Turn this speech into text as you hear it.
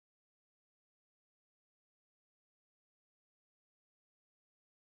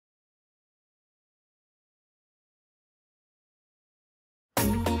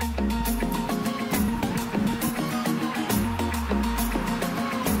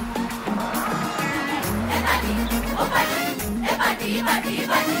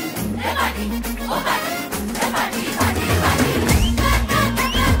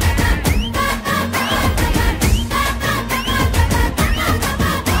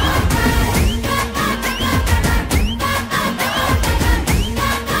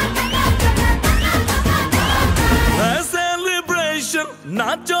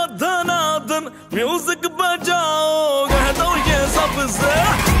नाचो धनादन music बजाओ कह दो ये सबसे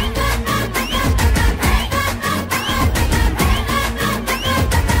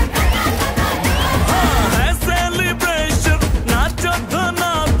हाँ है सेलिब्रेशन नाचो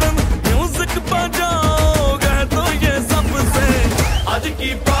धनादन म्यूजिक बजाओ कह दो ये सबसे आज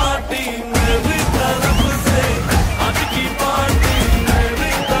की पार्टी मेरी तरफ से आज की पार्टी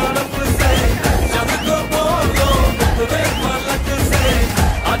मेरी तरफ से जब को बोलो तेरे पलक से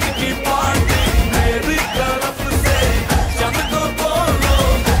आज की पार्टी मेरी तरफ से जब को बोलो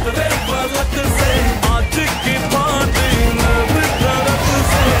तेरे पलक से आज की पार्टी मेरी तरफ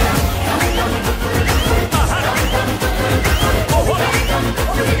से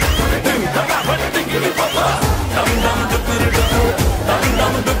दिन धड़ा भट्टी की पापा दम दम डुकर डुकर दम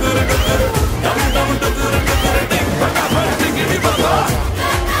दम डुकर डुकर दम दम डुकर डुकर दिन धड़ा भट्टी की पापा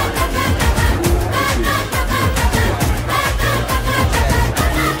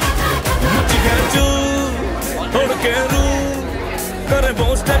थोड़ के रू करे वो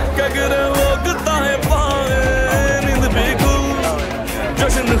स्टेप के गिरे वो गता है पाए नींद भी गुल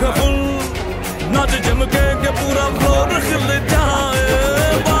जश्न का फुल नाच जम के पूरा फ्लोर खिल जाए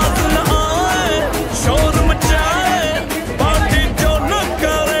बात न आए शोर मचाए पार्टी जो न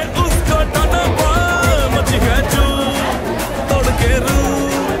करे उसको डांटा पाए मची है चू तोड़ के रू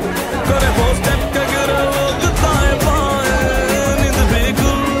करे वो स्टेप के गिरे वो गता है पाए नींद भी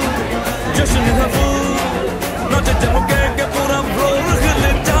गुल जश्न का फुल नाच जम के पूरा फ्लोर खिल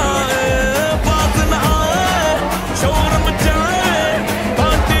जाए बात न आए शोर मचाए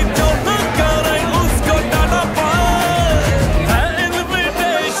पार्टी जो न करे उसको डांटा पाए है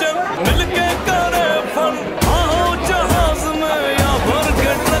इनविटेशन मिलके करे फन आओ जहाज में या भर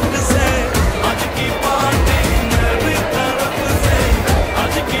के ट्रक से आज की पार्टी मेरी तरफ से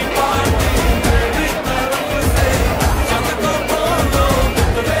आज की पार्टी मेरी तरफ से जब को बोलो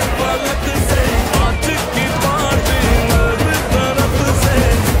तेरे पलक से आज की पार्टी मेरी तरफ से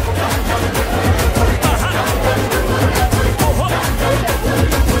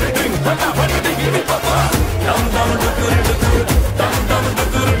दिन धड़ा भट्टी की पापा दम दम डुकर डुकर दम दम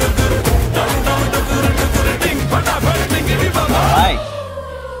डुकर डुकर दम दम डुकर डुकर दिन धड़ा भट्टी की पापा Right.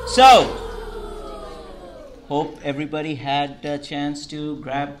 So, hope everybody had a chance to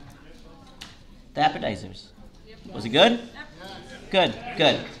grab the appetizers. Was it good? Good,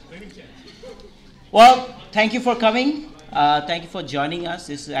 good. Well, thank you for coming. Thank you for joining us.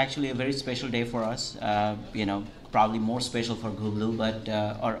 This is actually a very special day for us. Probably more special for Gublu, but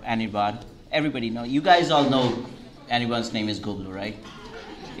or Anirban. Everybody know. You guys all know Anirban's name is Gublu, right?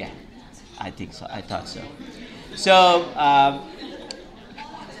 Yeah, I think so. I thought so. So,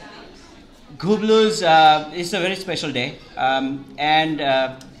 Gublu's it's a very special day, and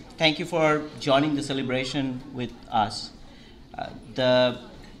thank you for joining the celebration with us. The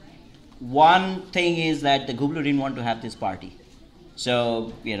one thing is that the Gublu didn't want to have this party.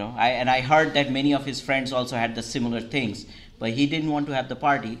 So, I heard that many of his friends also had the similar things, but he didn't want to have the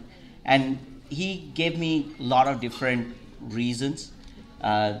party. And he gave me a lot of different reasons,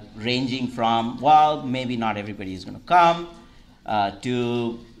 ranging from, well, maybe not everybody is going to come,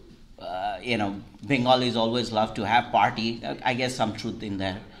 to, Bengalis always love to have party. I guess some truth in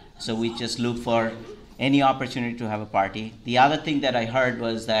there. So we just look for any opportunity to have a party. The other thing that I heard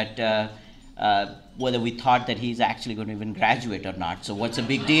was that whether we thought that he's actually going to even graduate or not. So what's a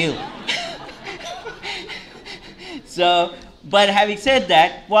big deal? So, but having said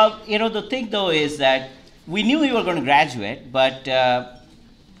that, well, the thing though is that we knew we were going to graduate, but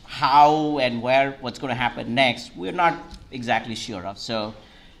how and where, what's going to happen next, we're not exactly sure of. So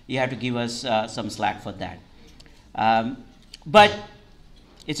you have to give us some slack for that. But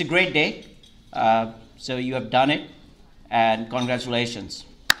it's a great day. So you have done it, and congratulations.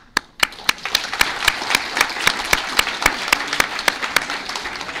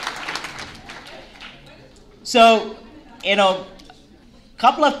 So,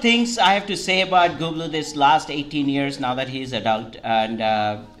 couple of things I have to say about Gublu this last 18 years now that he's adult, and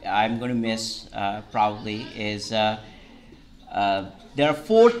I'm going to miss probably is there are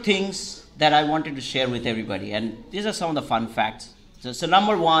 4 things that I wanted to share with everybody, and these are some of the fun facts. So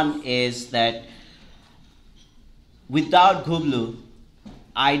number 1 is that without Gublu,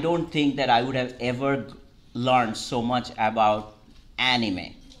 I don't think that I would have ever learned so much about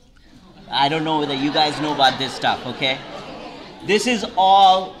anime. I don't know whether you guys know about this stuff, okay? This is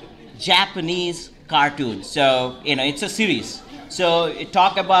all Japanese cartoons. So, it's a series. So it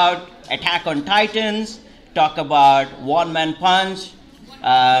talk about Attack on Titans, talk about One Man Punch,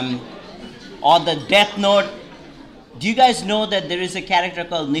 or the Death Note. Do you guys know that there is a character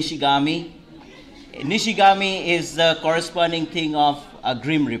called Nishigami? Nishigami is the corresponding thing of a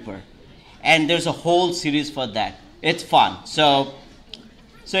Grim Reaper. And there's a whole series for that. It's fun. So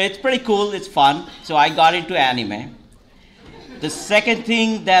it's pretty cool, it's fun. So I got into anime. The second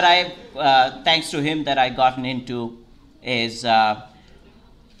thing that thanks to him, that I gotten into is a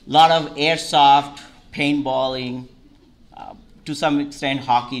lot of airsoft, paintballing, to some extent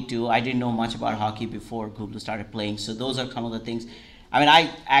hockey too. I didn't know much about hockey before Gublu started playing, so those are some of the things. I mean,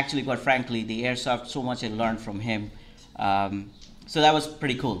 I actually, quite frankly, the airsoft, so much I learned from him. So that was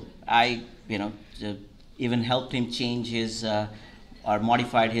pretty cool. I, even helped him change his, or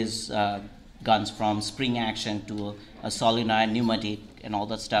modified his guns from spring action to a solenoid, pneumatic, and all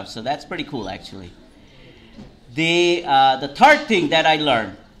that stuff. So that's pretty cool, actually. The third thing that I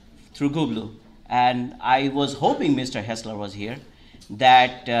learned through Gublu, and I was hoping Mr. Hessler was here,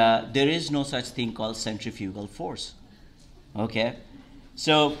 that there is no such thing called centrifugal force. Okay?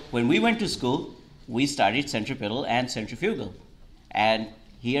 So when we went to school, we studied centripetal and centrifugal. And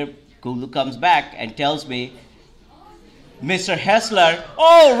here Gublu comes back and tells me, Mr. Hessler,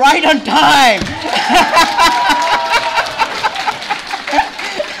 oh, right on time!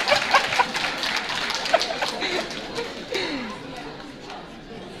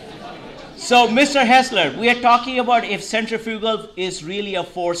 So, Mr. Hessler, we are talking about if centrifugal is really a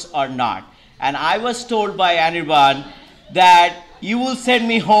force or not. And I was told by Anirban that you will send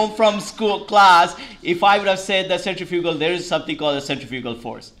me home from school class if I would have said that centrifugal, there is something called a centrifugal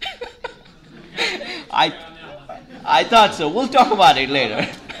force. I thought so. We'll talk about it later.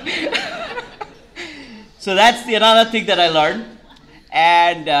 So that's another thing that I learned.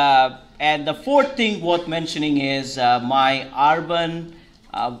 And the fourth thing worth mentioning is my urban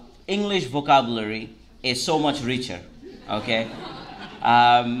English vocabulary is so much richer, okay?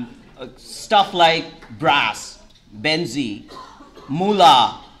 Stuff like brass, benzi,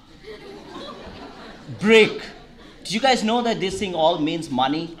 moolah, brick. Do you guys know that this thing all means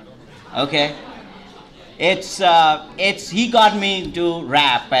money? Okay? He got me into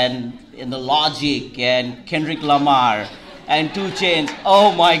rap and in the Logic and Kendrick Lamar and 2 Chainz.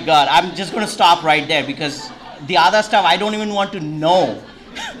 Oh my God, I'm just gonna stop right there because the other stuff I don't even want to know.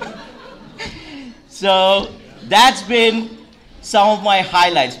 So that's been some of my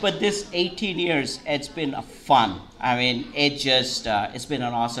highlights. But this 18 years, it's been fun. I mean, it's been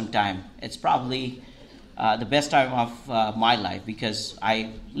an awesome time. It's probably the best time of my life because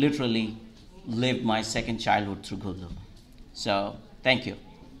I literally lived my second childhood through Gublu. So thank you.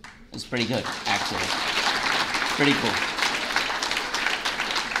 It's pretty good, actually. Pretty cool.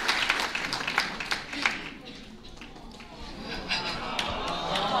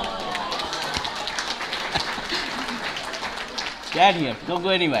 Stand here. Don't go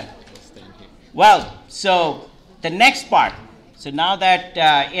anywhere. Well, so the next part. So now that,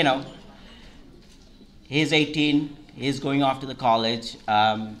 he's 18, he's going off to the college.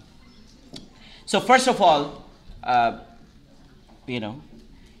 So first of all,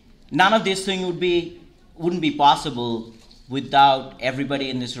 none of this thing wouldn't be possible without everybody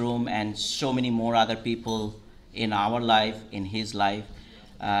in this room and so many more other people in our life, in his life.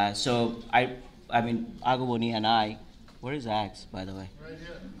 So I mean, Agawoni and I. Where is Axe, by the way? Right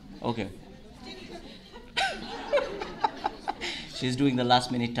here. Okay. She's doing the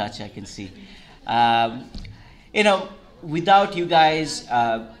last minute touch, I can see. Without you guys,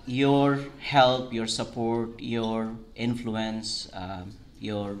 your help, your support, your influence,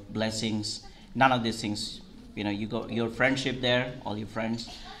 your blessings, none of these things, you got your friendship there, all your friends,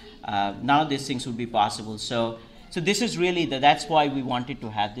 none of these things would be possible. So this is really, that's why we wanted to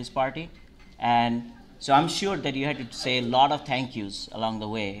have this party. And so I'm sure that you had to say a lot of thank yous along the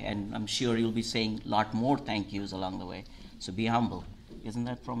way, and I'm sure you'll be saying a lot more thank yous along the way. So be humble. Isn't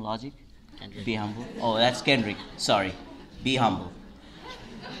that from Logic? Kendrick. Be humble. Oh, that's Kendrick. Sorry. Be humble.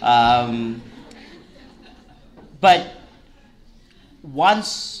 But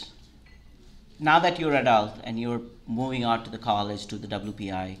now that you're adult and you're moving out to the college, to the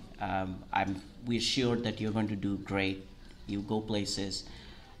WPI, we're sure that you're going to do great. You go places.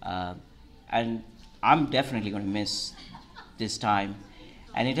 And I'm definitely going to miss this time.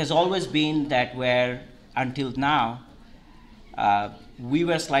 And it has always been that where, until now, we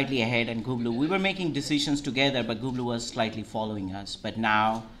were slightly ahead and Gublu, we were making decisions together, but Gublu was slightly following us. But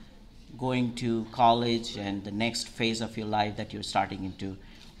now, going to college and the next phase of your life that you're starting into,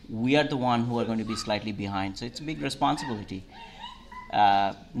 we are the one who are going to be slightly behind. So it's a big responsibility.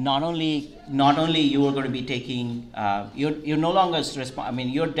 not only you are going to be taking, you're no longer I mean,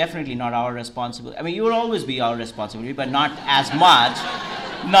 you're definitely not our responsibility. I mean, you will always be our responsibility, but not as much,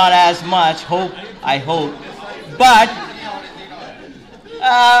 not as much. I hope, but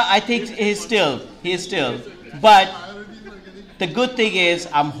I think he is still. But the good thing is,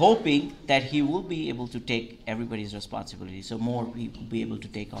 I'm hoping that he will be able to take everybody's responsibility. So he will be able to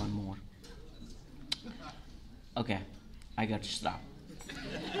take on more. Okay, I got to stop.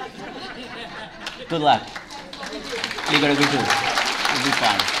 Good luck. You're gonna go too. You'll be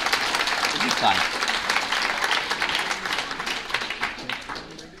fine. You'll be fine.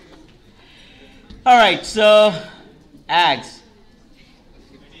 All right, so Ags,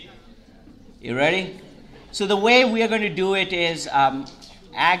 you ready? So the way we are going to do it is,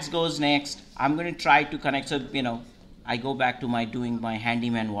 Ags goes next. I'm going to try to connect. So I go back to doing my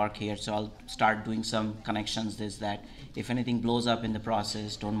handyman work here. So I'll start doing some connections. This, that. If anything blows up in the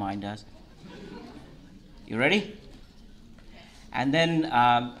process, don't mind us. You ready? And then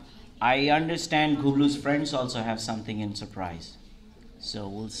I understand Gublu's friends also have something in surprise. So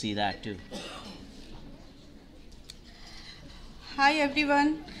we'll see that too. Hi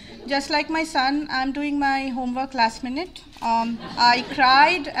everyone. Just like my son, I'm doing my homework last minute. I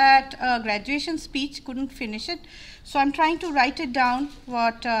cried at a graduation speech, couldn't finish it. So I'm trying to write it down,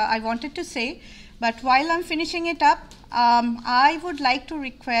 what I wanted to say. But while I'm finishing it up, I would like to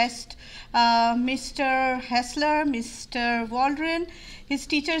request Mr. Hessler, Mr. Waldron, his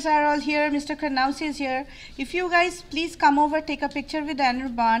teachers are all here, Mr. Karnausi is here. If you guys please come over, take a picture with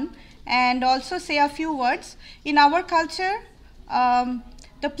Anirban and also say a few words. In our culture,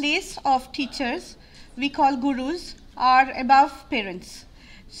 the place of teachers, we call gurus, are above parents.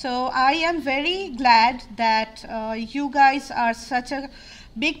 So I am very glad that you guys are such a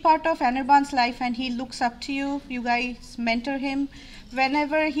big part of Anirban's life and he looks up to you. You guys mentor him.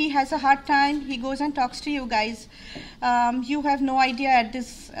 Whenever he has a hard time, he goes and talks to you guys. You have no idea at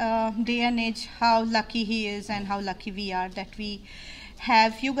this day and age how lucky he is and how lucky we are that we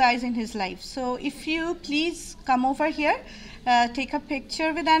have you guys in his life. So if you please come over here, take a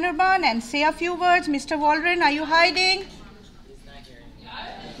picture with Anirban and say a few words. Mr. Waldron, are you hiding?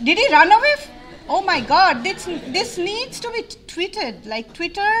 Did he run away? Oh my God, this needs to be tweeted, like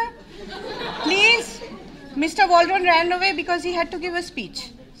Twitter. Please, Mr. Waldron ran away because he had to give a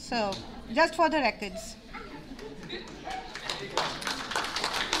speech. So, just for the records.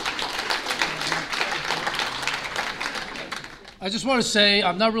 I just want to say,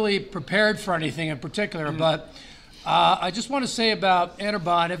 I'm not really prepared for anything in particular, but I just want to say about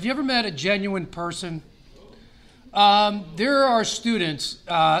Anirban, have you ever met a genuine person? There are students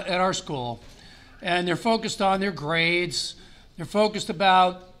at our school, and they're focused on their grades. They're focused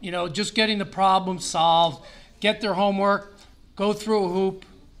about, just getting the problem solved, get their homework, go through a hoop,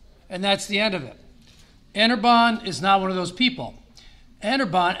 and that's the end of it. Anirban is not one of those people.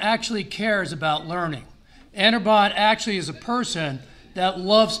 Anirban actually cares about learning. Anirban actually is a person that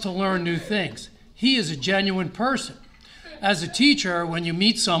loves to learn new things. He is a genuine person. As a teacher, when you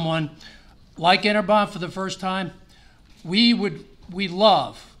meet someone like Anirban for the first time, we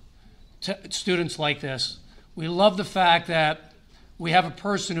love students like this. We love the fact that we have a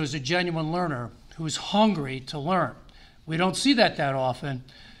person who's a genuine learner, who's hungry to learn. We don't see that often,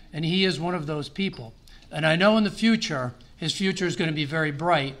 and he is one of those people. And I know in the future, his future is going to be very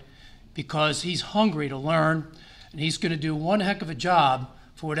bright because he's hungry to learn, and he's going to do one heck of a job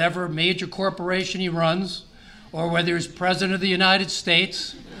for whatever major corporation he runs, or whether he's president of the United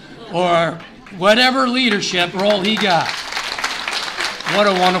States, or whatever leadership role he got. What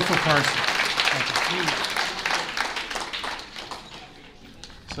a wonderful person.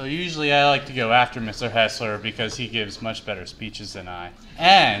 So usually I like to go after Mr. Hessler because he gives much better speeches than I.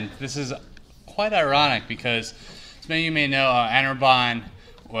 And this is quite ironic because, as many of you may know, Anirban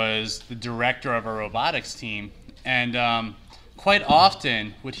was the director of our robotics team. And quite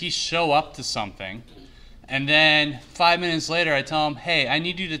often would he show up to something, and then 5 minutes later I tell him, hey, I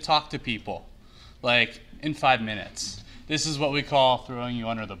need you to talk to people, like in 5 minutes. This is what we call throwing you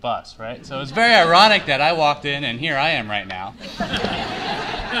under the bus, right? So it's very ironic that I walked in and here I am right now.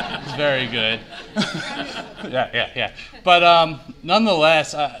 It's very good. Yeah. But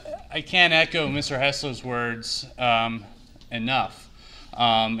nonetheless, I can't echo Mr. Hessler's words enough.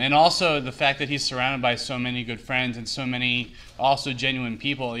 And also the fact that he's surrounded by so many good friends and so many also genuine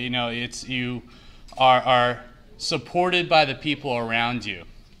people. You are supported by the people around you.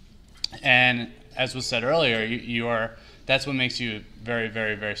 And as was said earlier, that's what makes you very,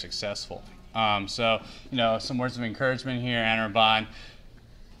 very, very successful. So, some words of encouragement here, Anirban.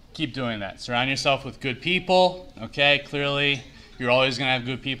 Keep doing that. Surround yourself with good people. Okay, clearly You're always going to have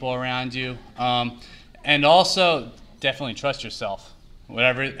good people around you. And also, definitely trust yourself.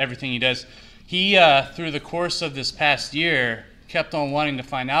 Everything he does. He, through the course of this past year, kept on wanting to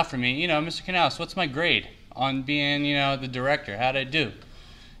find out from me, Mr. Canales, what's my grade on being, the director? How'd I do?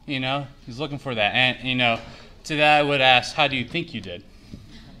 He's looking for that. And, to that I would ask, how do you think you did?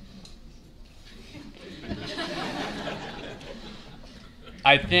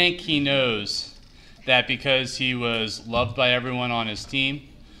 I think he knows that because he was loved by everyone on his team,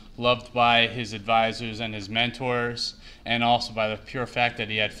 loved by his advisors and his mentors, and also by the pure fact that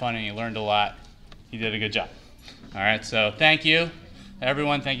he had fun and he learned a lot, he did a good job. All right, so thank you,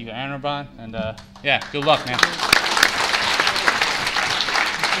 everyone. Thank you to Anirban, and yeah, good luck, man.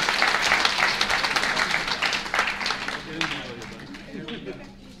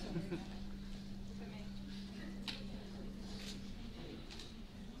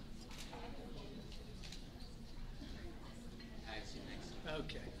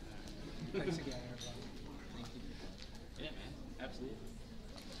 Okay. Thanks again, everyone. Yeah, man, absolutely.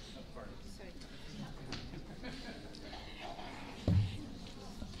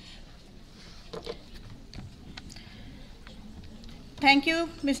 Thank you,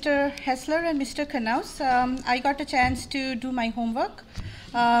 Mr. Hessler and Mr. Knaus. I got a chance to do my homework,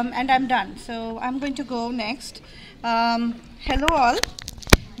 and I'm done. So I'm going to go next. Hello all.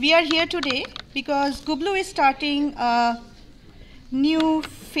 We are here today because Gublu is starting a new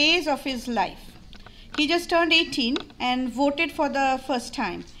phase of his life. He just turned 18 and voted for the first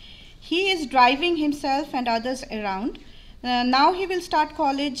time. He is driving himself and others around. Now he will start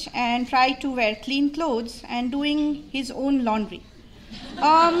college and try to wear clean clothes and doing his own laundry.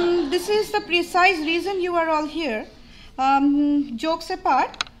 This is the precise reason you are all here. Jokes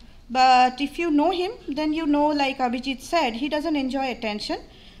apart, but if you know him, then you know, like Abhijit said, he doesn't enjoy attention,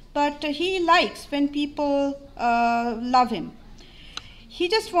 but he likes when people love him. He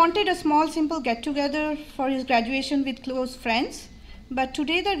just wanted a small, simple get-together for his graduation with close friends, but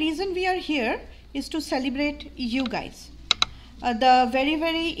today the reason we are here is to celebrate you guys, the very,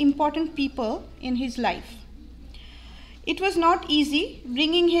 very important people in his life. It was not easy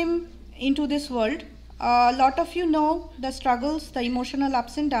bringing him into this world. A lot of you know the struggles, the emotional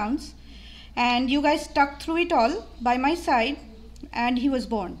ups and downs, and you guys stuck through it all by my side, and he was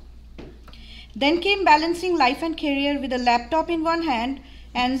born. Then came balancing life and career with a laptop in one hand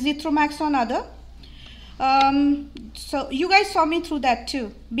and Zithromax on other. So you guys saw me through that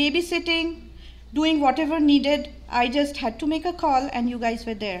too. Babysitting, doing whatever needed. I just had to make a call and you guys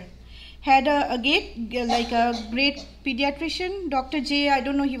were there. Had a great pediatrician, Dr. J. I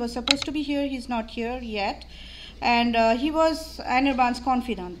don't know, he was supposed to be here. He's not here yet. And he was Anirban's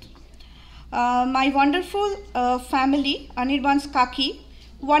confidant. My wonderful family, Anirban's Kaki,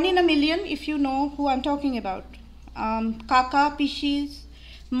 1 in a million if you know who I'm talking about. Kaka, Pishis,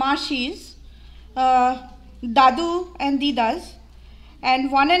 Mashis, Dadu and Didas.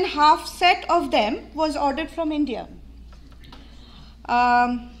 And 1.5 set of them was ordered from India.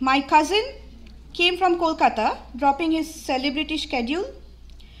 My cousin came from Kolkata, dropping his celebrity schedule.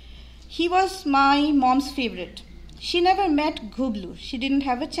 He was my mom's favorite. She never met Gublu. She didn't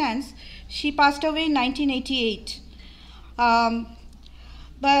have a chance. She passed away in 1988.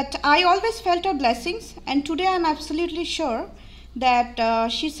 But I always felt her blessings, and today I'm absolutely sure that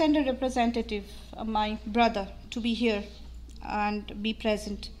she sent a representative, my brother, to be here and be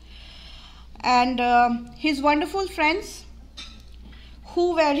present. And his wonderful friends,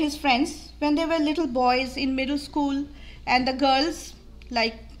 who were his friends when they were little boys in middle school, and the girls,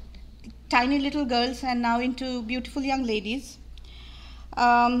 like tiny little girls and now into beautiful young ladies.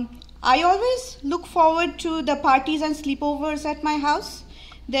 I always look forward to the parties and sleepovers at my house.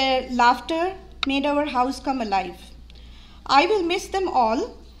 Their laughter made our house come alive. I will miss them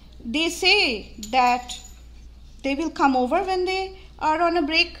all. They say that they will come over when they are on a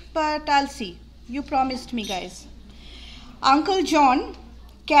break, but I'll see. You promised me, guys. Uncle John,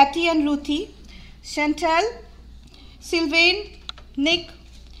 Kathy and Ruthie, Chantal, Sylvain, Nick.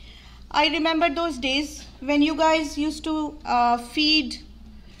 I remember those days when you guys used to feed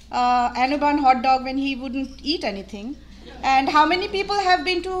Anirban hot dog when he wouldn't eat anything. And how many people have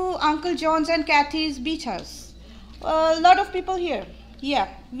been to Uncle John's and Kathy's beach house? A lot of people here. Yeah,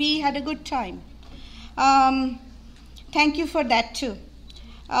 we had a good time. Thank you for that too.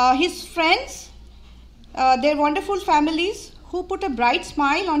 His friends, their wonderful families who put a bright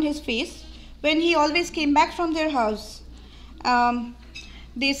smile on his face when he always came back from their house.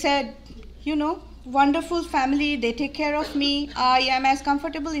 They said, you know, wonderful family, they take care of me. I am as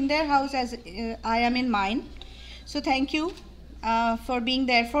comfortable in their house as I am in mine. So thank you for being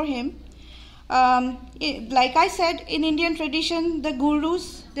there for him. Like I said, in Indian tradition, the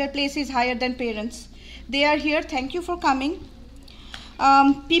gurus, their place is higher than parents. They are here. Thank you for coming.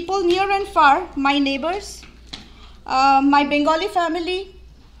 People near and far, my neighbors, my Bengali family,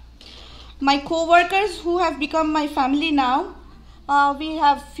 my co-workers who have become my family now. We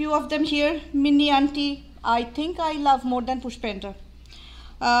have few of them here. Minnie auntie, I think I love more than Pushpendra.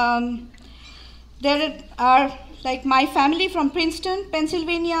 There are like my family from Princeton,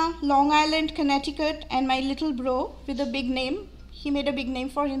 Pennsylvania, Long Island, Connecticut, and my little bro with a big name. He made a big name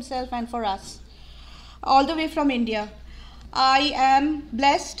for himself and for us, all the way from India. I am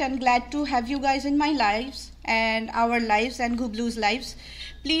blessed and glad to have you guys in my lives and our lives and Gublu's lives.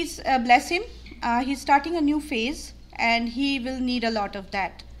 Please bless him. He's starting a new phase and he will need a lot of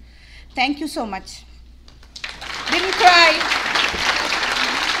that. Thank you so much. Didn't cry.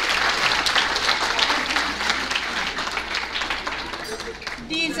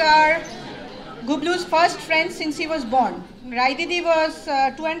 These are Gublu's first friends since he was born. Raididi was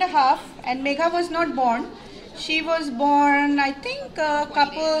 2.5 and Megha was not born. She was born, I think, a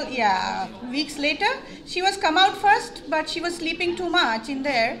couple, weeks later. She was come out first, but she was sleeping too much in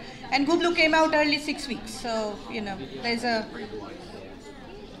there. And Gublu came out early 6 weeks. So, you know, there's a...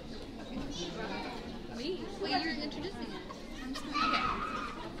 You're introducing it. Okay.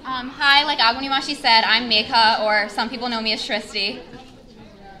 Hi, like Agunimashi said, I'm Megha, or some people know me as Shristi.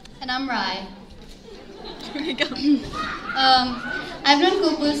 And I'm Rai. I've known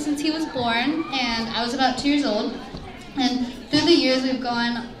Gopal since he was born, and I was about 2 years old. And through the years, we've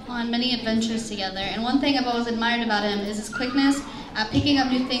gone on many adventures together. And one thing I've always admired about him is his quickness at picking up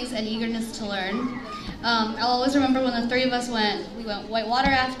new things and eagerness to learn. I'll always remember when the three of us we went whitewater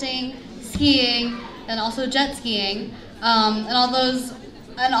rafting, skiing, and also jet skiing.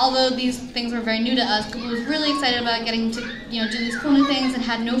 And although these things were very new to us, Gopal was really excited about getting to do these cool new things and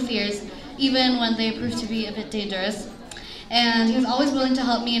had no fears, even when they proved to be a bit dangerous. And he was always willing to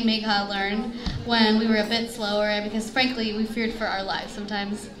help me and Megha learn when we were a bit slower, because frankly, we feared for our lives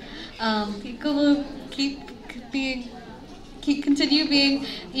sometimes. Gopal, continue being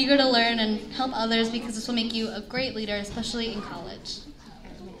eager to learn and help others, because this will make you a great leader, especially in college.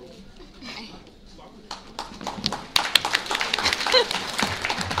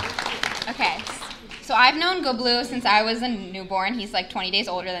 Okay, so I've known Gublu since I was a newborn. He's like 20 days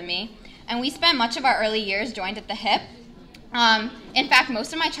older than me. And we spent much of our early years joined at the hip. In fact,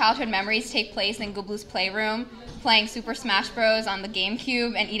 most of my childhood memories take place in Gublu's playroom, playing Super Smash Bros. On the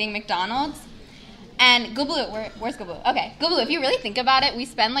GameCube and eating McDonald's. And Gublu, where's Gublu? Okay, Gublu, if you really think about it, we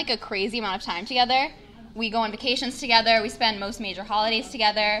spend like a crazy amount of time together. We go on vacations together. We spend most major holidays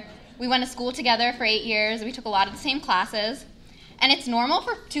together. We went to school together for 8 years. We took a lot of the same classes. And it's normal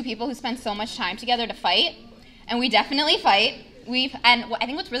for two people who spend so much time together to fight. And we definitely fight. And I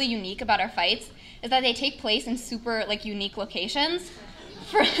think what's really unique about our fights is that they take place in super unique locations.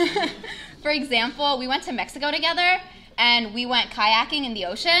 For example, we went to Mexico together and we went kayaking in the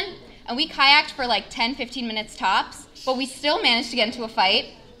ocean, and we kayaked for 10-15 minutes tops, but we still managed to get into a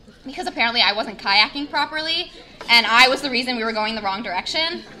fight because apparently I wasn't kayaking properly and I was the reason we were going the wrong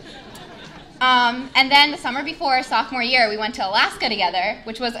direction. And then the summer before sophomore year, we went to Alaska together,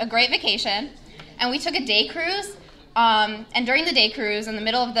 which was a great vacation, and we took a day cruise. And during the day cruise, in the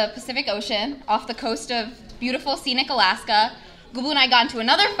middle of the Pacific Ocean, off the coast of beautiful, scenic Alaska, Gublu and I got into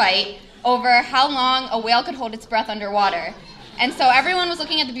another fight over how long a whale could hold its breath underwater. And so everyone was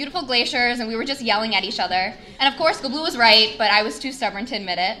looking at the beautiful glaciers, and we were just yelling at each other. And of course, Gublu was right, but I was too stubborn to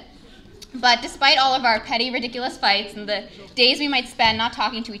admit it. But despite all of our petty, ridiculous fights and the days we might spend not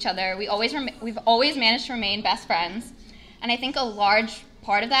talking to each other, we've always managed to remain best friends. And I think a large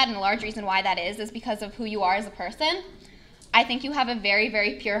part of that, and a large reason why that is because of who you are as a person. I think you have a very,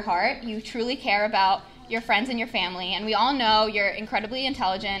 very pure heart. You truly care about your friends and your family, and we all know you're incredibly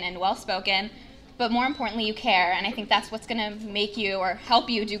intelligent and well-spoken, but more importantly, you care, and I think that's what's going to make you or help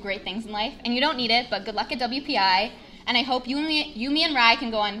you do great things in life. And you don't need it, but good luck at WPI, and I hope you, me, and Rai can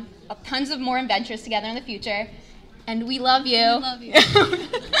go on tons of more adventures together in the future, and we love you. We love you.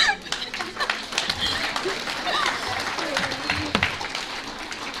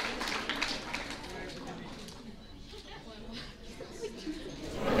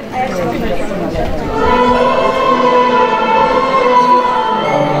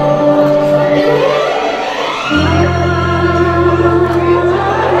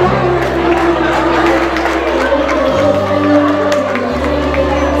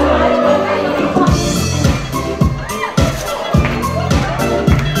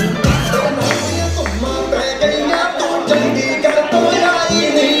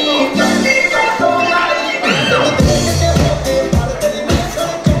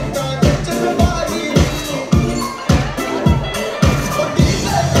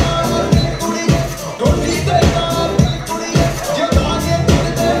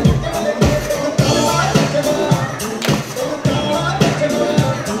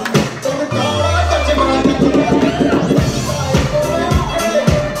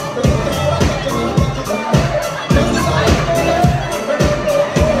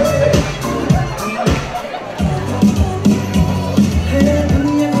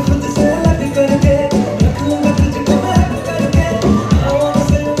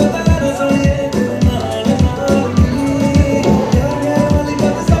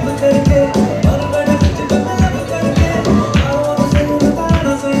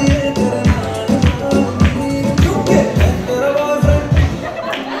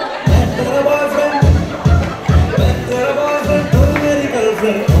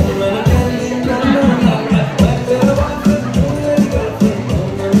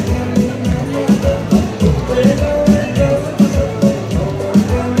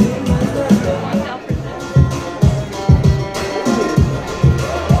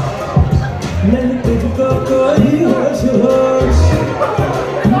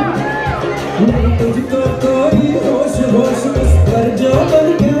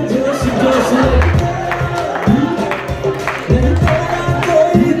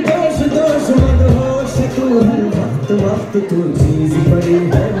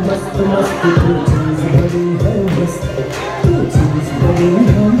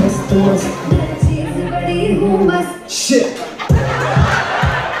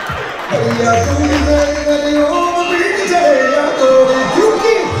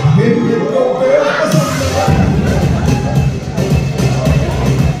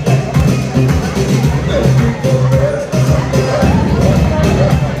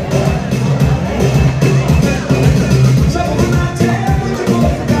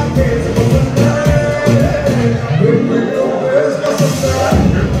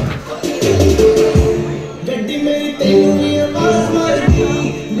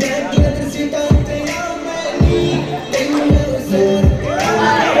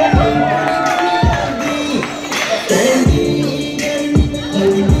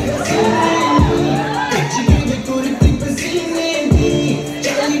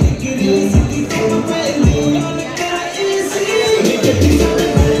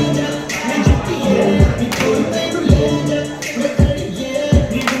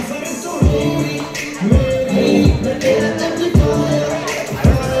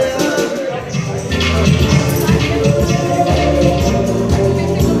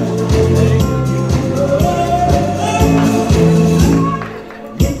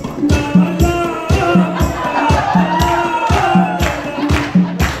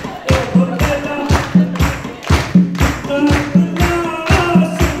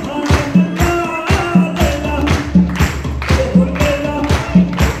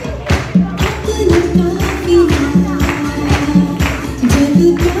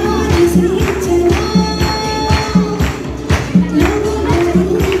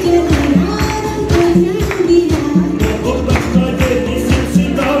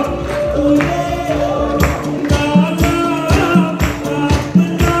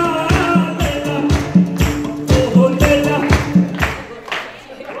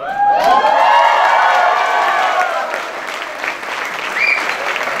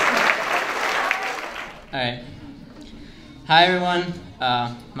 Hi everyone,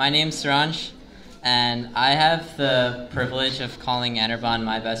 my name's Saransh, and I have the privilege of calling Anirban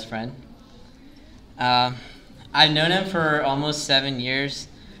my best friend. I've known him for almost 7 years,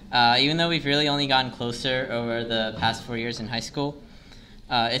 even though we've really only gotten closer over the past 4 years in high school.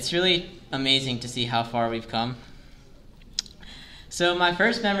 It's really amazing to see how far we've come. So my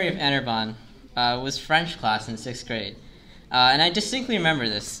first memory of Anirban was French class in 6th grade. And I distinctly remember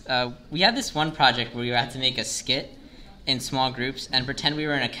this. We had this one project where we had to make a skit in small groups and pretend we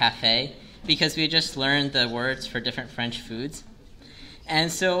were in a cafe because we had just learned the words for different French foods.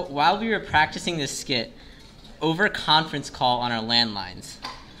 And so while we were practicing this skit, over a conference call on our landlines,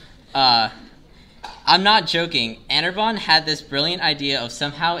 I'm not joking, Anirban had this brilliant idea of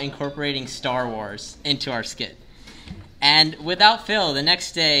somehow incorporating Star Wars into our skit. And without fail, the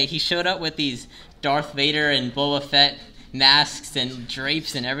next day, he showed up with these Darth Vader and Boba Fett masks and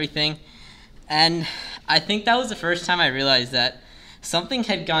drapes and everything. And I think that was the first time I realized that something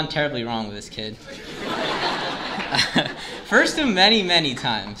had gone terribly wrong with this kid. First of many, many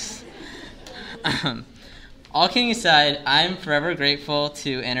times. All kidding aside, I'm forever grateful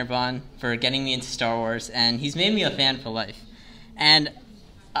to Anirban for getting me into Star Wars, and he's made me a fan for life. And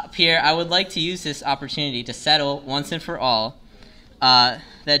up here, I would like to use this opportunity to settle once and for all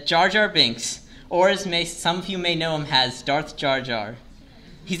that Jar Jar Binks, or as some of you may know him as Darth Jar Jar,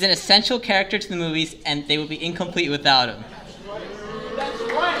 he's an essential character to the movies, and they would be incomplete without him.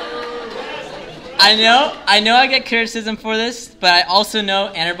 I know I get criticism for this, but I also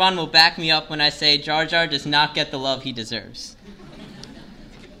know Anirban will back me up when I say Jar Jar does not get the love he deserves.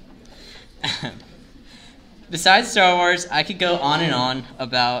 Besides Star Wars, I could go on and on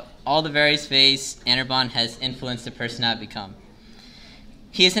about all the various ways Anirban has influenced the person I've become.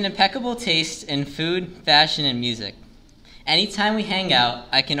 He has an impeccable taste in food, fashion, and music. Anytime we hang out,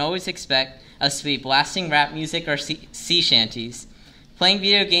 I can always expect us to be blasting rap music or sea shanties, playing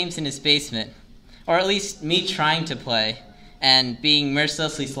video games in his basement, or at least me trying to play and being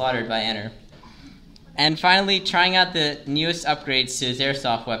mercilessly slaughtered by Anar. And finally, trying out the newest upgrades to his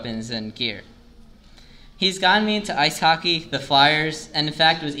airsoft weapons and gear. He's gotten me into ice hockey, the Flyers, and in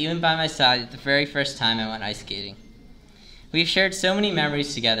fact was even by my side the very first time I went ice skating. We've shared so many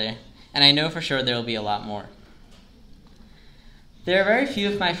memories together, and I know for sure there will be a lot more. There are very few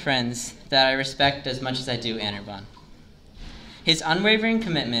of my friends that I respect as much as I do Anirban. His unwavering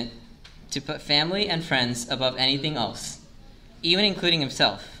commitment to put family and friends above anything else, even including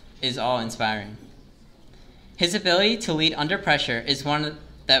himself, is awe-inspiring. His ability to lead under pressure is one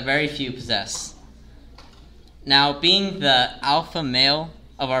that very few possess. Now, being the alpha male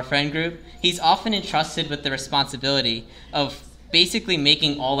of our friend group, he's often entrusted with the responsibility of basically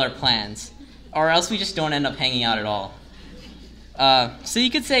making all our plans, or else we just don't end up hanging out at all. So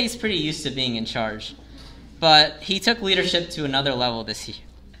you could say he's pretty used to being in charge, but he took leadership to another level this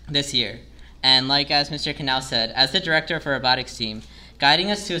year. And like as Mr. Canal said, as the director of our robotics team,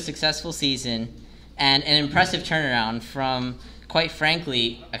 guiding us to a successful season and an impressive turnaround from, quite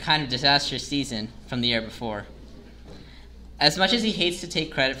frankly, a kind of disastrous season from the year before. As much as he hates to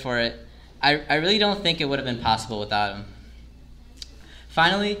take credit for it, I really don't think it would have been possible without him.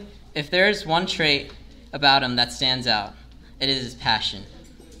 Finally, if there is one trait about him that stands out, it is his passion.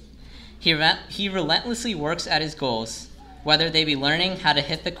 He relentlessly works at his goals, whether they be learning how to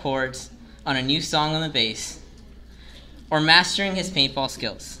hit the chords on a new song on the bass, or mastering his paintball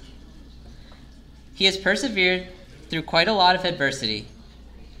skills. He has persevered through quite a lot of adversity,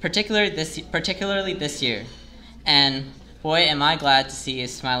 particularly this year, and boy, am I glad to see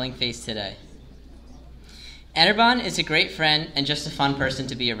his smiling face today. Anirban is a great friend and just a fun person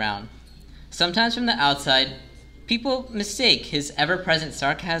to be around. Sometimes from the outside, people mistake his ever-present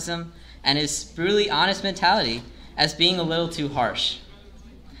sarcasm and his brutally honest mentality as being a little too harsh.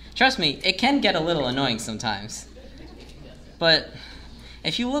 Trust me, it can get a little annoying sometimes. But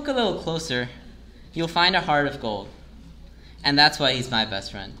if you look a little closer, you'll find a heart of gold. And that's why he's my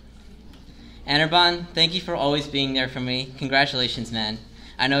best friend. Anirban, thank you for always being there for me. Congratulations, man.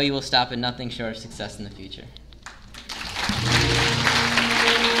 I know you will stop at nothing short of success in the future.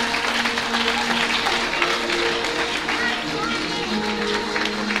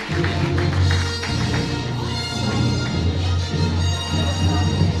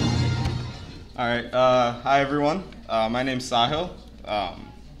 All right. Hi, everyone. My name's Sahil.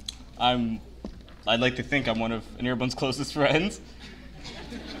 I'd like to think I'm one of Anirban's closest friends.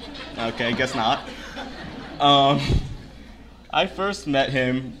 Okay, I guess not. I first met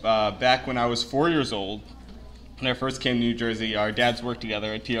him back when I was 4 years old. When I first came to New Jersey, our dads worked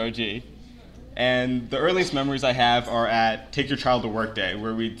together at TRG. And the earliest memories I have are at Take Your Child to Work Day,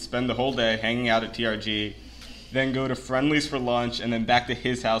 where we'd spend the whole day hanging out at TRG, then go to Friendly's for lunch, and then back to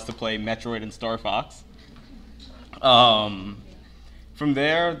his house to play Metroid and Star Fox. From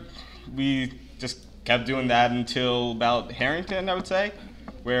there, we just kept doing that until about Harrington, I would say,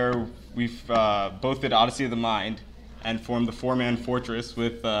 where we've both did Odyssey of the Mind and formed the four-man fortress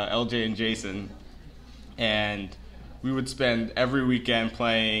with LJ and Jason. And we would spend every weekend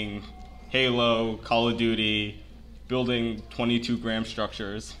playing Halo, Call of Duty, building 22-gram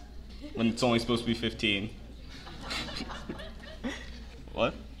structures when it's only supposed to be 15.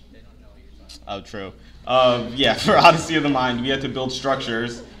 What? Oh, true. Yeah, for Odyssey of the Mind, we had to build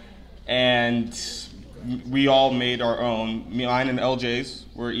structures, and we all made our own. Mine and LJ's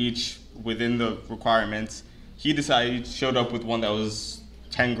were each within the requirements. He showed up with one that was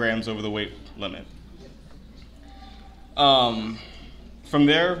 10 grams over the weight limit. From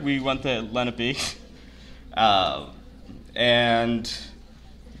there, we went to Lenape, and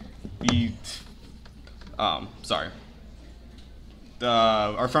we, our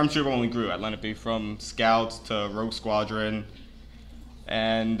friendship only grew at Lenape, from Scouts to Rogue Squadron,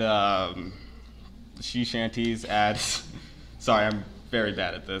 and she shanties at, sorry, I'm very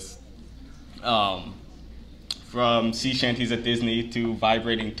bad at this, from sea shanties at Disney to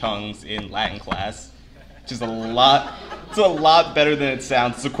vibrating tongues in Latin class, which is it's a lot better than it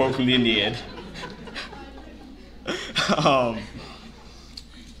sounds. It's a quote from the Aeneid.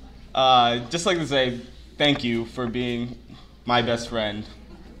 Just like to say thank you for being my best friend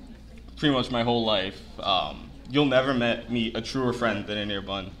pretty much my whole life. You'll never meet a truer friend than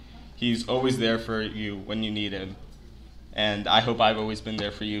Anirban. He's always there for you when you need him, and I hope I've always been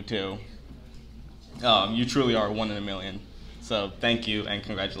there for you too. You truly are one in a million. So thank you and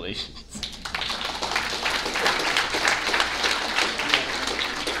congratulations.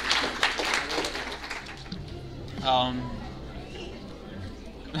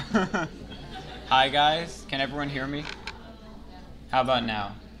 Hi guys, can everyone hear me? How about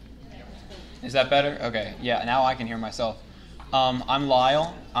now? Is that better? Okay, yeah, now I can hear myself. I'm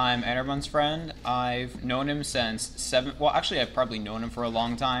Lyle. I'm Anirban's friend. I've known him since I've probably known him for a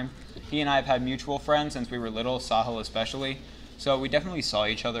long time. He and I have had mutual friends since we were little, Sahil especially. So we definitely saw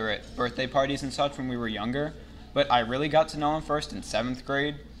each other at birthday parties and such when we were younger. But I really got to know him first in 7th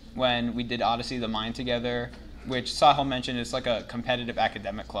grade when we did Odyssey of the Mind together, which Sahil mentioned is like a competitive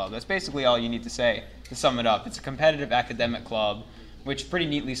academic club. That's basically all you need to say to sum it up. It's a competitive academic club, which pretty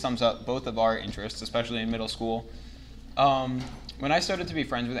neatly sums up both of our interests, especially in middle school. When I started to be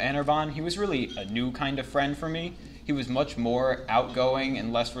friends with Anirban, he was really a new kind of friend for me. He was much more outgoing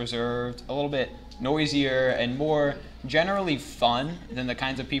and less reserved, a little bit noisier and more generally fun than the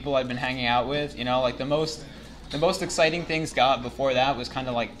kinds of people I've been hanging out with. You know, like the most exciting things got before that was kind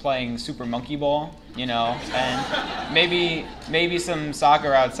of like playing Super Monkey Ball, you know, and maybe some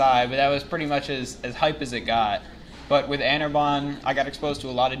soccer outside, but that was pretty much as hype as it got. But with Anirban, I got exposed to a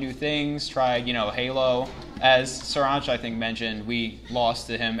lot of new things, tried, Halo. As Saransh, I think, mentioned, we lost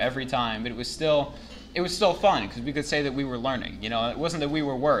to him every time, but it was still fun, because we could say that we were learning. It wasn't that we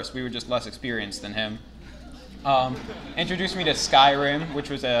were worse, we were just less experienced than him. Introduced me to Skyrim, which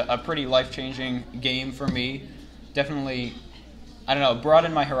was a pretty life-changing game for me. Definitely,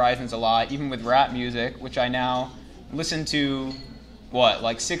 broadened my horizons a lot, even with rap music, which I now listen to,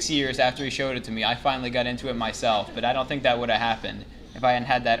 6 years after he showed it to me. I finally got into it myself, but I don't think that would have happened if I hadn't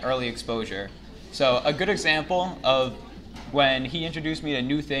had that early exposure. So a good example of when he introduced me to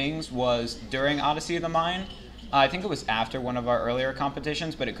new things was during Odyssey of the Mind. I think it was after one of our earlier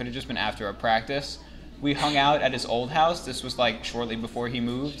competitions, but it could have just been after a practice. We hung out at his old house. This was shortly before he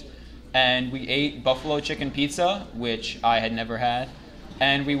moved. And we ate buffalo chicken pizza, which I had never had.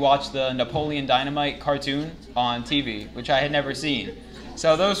 And we watched the Napoleon Dynamite cartoon on TV, which I had never seen.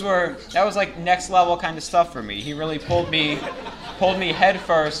 So that was like next level kind of stuff for me. He really pulled me head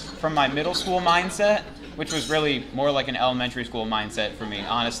first from my middle school mindset, which was really more like an elementary school mindset for me,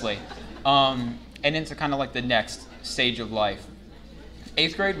 honestly, and into kind of like the next stage of life.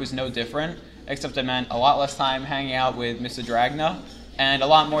 8th grade was no different, except it meant a lot less time hanging out with Mr. Dragna and a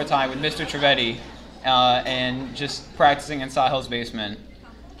lot more time with Mr. Trivedi and just practicing in Sahil's basement.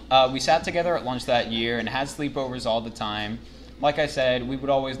 We sat together at lunch that year and had sleepovers all the time. Like I said, we would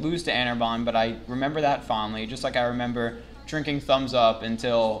always lose to Anirban, but I remember that fondly, just like I remember drinking Thumbs Up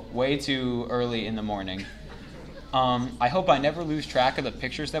until way too early in the morning. I hope I never lose track of the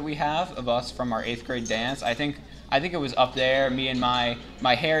pictures that we have of us from our 8th grade dance. I think it was up there, me and my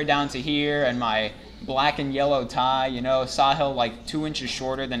hair down to here and my black and yellow tie, Sahil 2 inches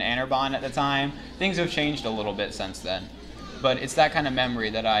shorter than Anirban at the time. Things have changed a little bit since then. But it's that kind of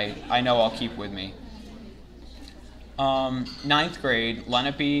memory that I know I'll keep with me. Ninth grade,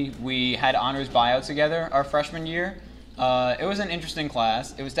 Lenape, we had honors bio together our freshman year. It was an interesting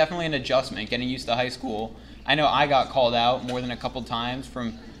class. It was definitely an adjustment, getting used to high school. I know I got called out more than a couple times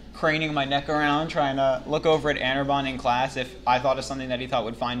from craning my neck around trying to look over at Anirban in class if I thought of something that he thought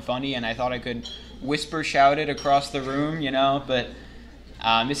would find funny, and I thought I could whisper shout it across the room, but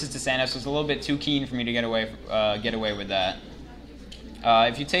Mrs. DeSantis was a little bit too keen for me to get away with that.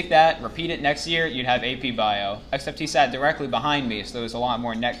 If you take that, repeat it next year, you'd have AP Bio, except he sat directly behind me, so there was a lot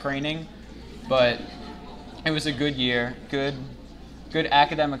more neck craning, but it was a good year, good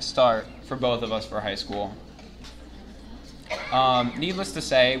academic start for both of us for high school. Needless to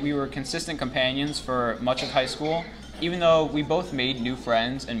say, we were consistent companions for much of high school, even though we both made new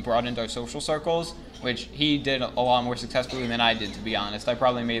friends and broadened our social circles, which he did a lot more successfully than I did, to be honest. I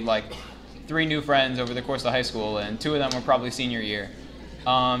probably made like 3 new friends over the course of high school, and 2 of them were probably senior year.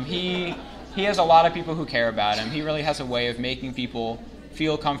 He has a lot of people who care about him. He really has a way of making people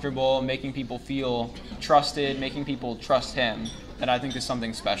feel comfortable, making people feel trusted, making people trust him, that I think is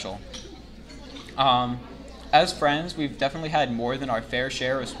something special. As friends, we've definitely had more than our fair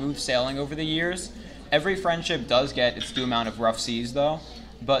share of smooth sailing over the years. Every friendship does get its due amount of rough seas, though,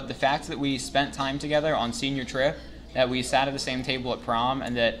 but the fact that we spent time together on senior trip, that we sat at the same table at prom,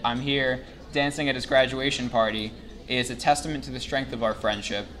 and that I'm here dancing at his graduation party is a testament to the strength of our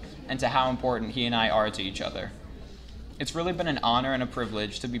friendship and to how important he and I are to each other. It's really been an honor and a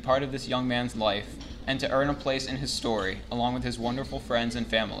privilege to be part of this young man's life and to earn a place in his story, along with his wonderful friends and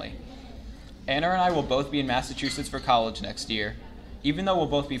family. Anna and I will both be in Massachusetts for college next year. Even though we'll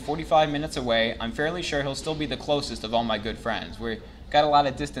both be 45 minutes away, I'm fairly sure he'll still be the closest of all my good friends. We've got a lot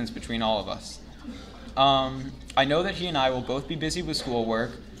of distance between all of us. I know that he and I will both be busy with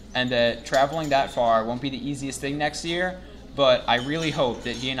schoolwork and that traveling that far won't be the easiest thing next year, but I really hope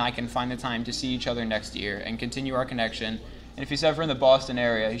that he and I can find the time to see each other next year and continue our connection. And if he's ever in the Boston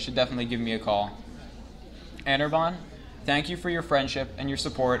area, he should definitely give me a call. Anirban, thank you for your friendship and your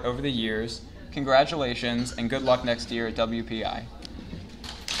support over the years. Congratulations and good luck next year at WPI.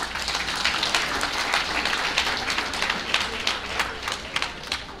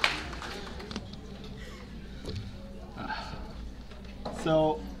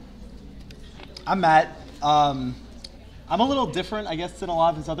 So, I'm Matt. I'm a little different, I guess, than a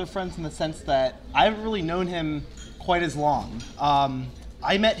lot of his other friends in the sense that I haven't really known him quite as long.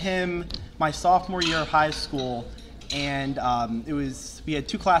 I met him my sophomore year of high school, and we had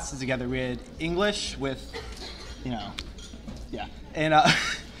 2 classes together. We had English with, and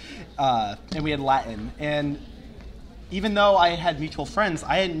we had Latin. And even though I had mutual friends,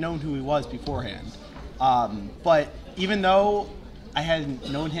 I hadn't known who he was beforehand. But even though I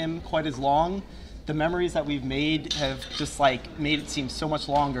hadn't known him quite as long, the memories that we've made have just made it seem so much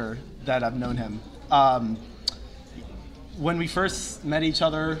longer that I've known him. When we first met each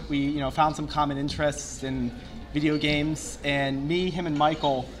other, we found some common interests in video games, and me, him, and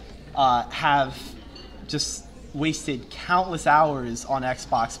Michael have just wasted countless hours on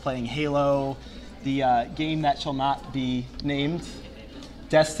Xbox playing Halo, the game that shall not be named,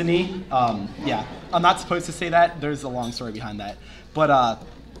 Destiny. Yeah, I'm not supposed to say that. There's a long story behind that. But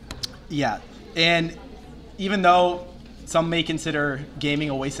yeah, and even though some may consider gaming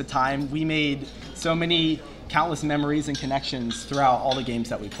a waste of time, we made so many countless memories and connections throughout all the games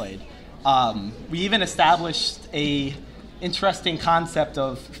that we played. We even established a interesting concept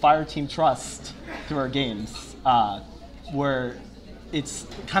of fire team trust through our games, where it's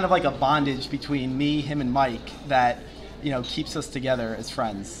kind of like a bondage between me, him, and Mike that keeps us together as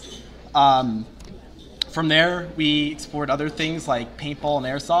friends. From there, we explored other things like paintball and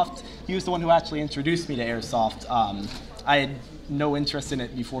airsoft. He was the one who actually introduced me to airsoft. I had no interest in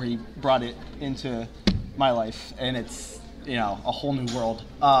it before he brought it into my life, and it's a whole new world.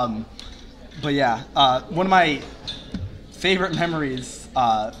 But yeah, one of my favorite memories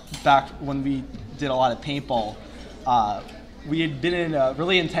back when we did a lot of paintball, we had been in a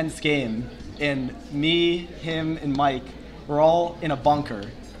really intense game, and me, him, and Mike were all in a bunker,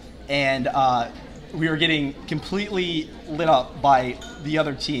 and we were getting completely lit up by the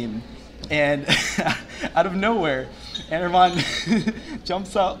other team. And out of nowhere, Anirban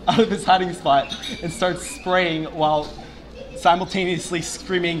jumps out of his hiding spot and starts spraying while simultaneously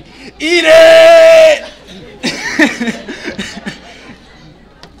screaming, "Eat it!"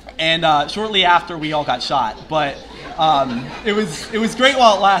 And shortly after, we all got shot. But it was great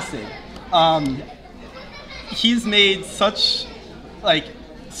while it lasted. He's made so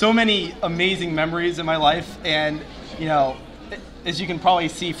many amazing memories in my life, and as you can probably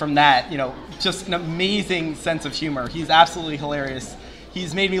see from that, just an amazing sense of humor. He's absolutely hilarious.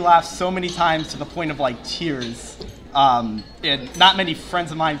 He's made me laugh so many times to the point of tears, And not many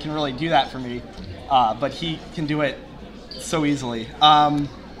friends of mine can really do that for me, but he can do it so easily.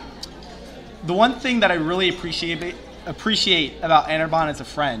 The one thing that I really appreciate about Anirban as a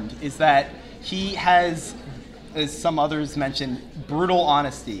friend is that he has, as some others mentioned, brutal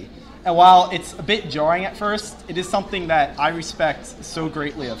honesty. And while it's a bit jarring at first, it is something that I respect so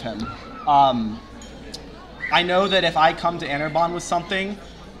greatly of him. I know that if I come to Anirban with something,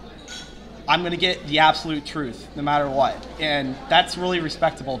 I'm going to get the absolute truth, no matter what. And that's really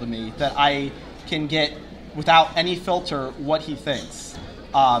respectable to me, that I can get, without any filter, what he thinks.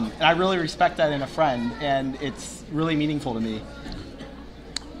 And I really respect that in a friend, and it's really meaningful to me.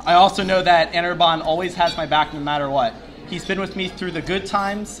 I also know that Anirban always has my back no matter what. He's been with me through the good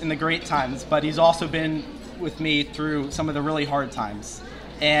times and the great times, but he's also been with me through some of the really hard times.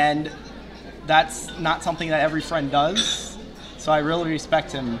 And that's not something that every friend does, so I really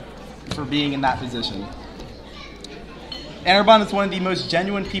respect him for being in that position. Anirban is one of the most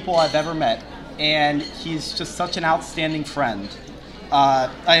genuine people I've ever met, and he's just such an outstanding friend. I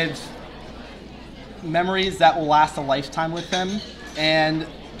have memories that will last a lifetime with him, and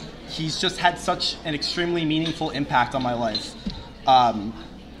he's just had such an extremely meaningful impact on my life.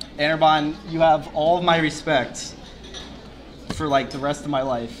 Anirban, you have all of my respect for like the rest of my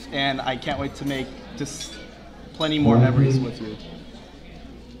life, and I can't wait to make just plenty more memories with you.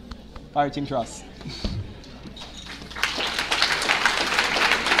 Fire Team Trust.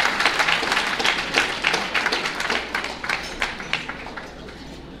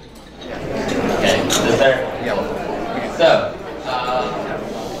 Okay, is this there? Yellow. So,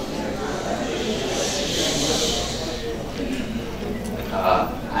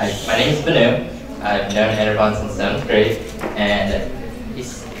 my name is Banu. I've known Anirban since 7th grade, and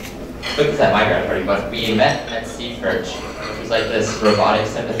he's quick at my grad party, but we met at Sea Perch, which was like this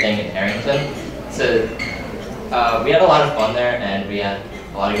robotics type of thing in Harrington. So we had a lot of fun there, and we had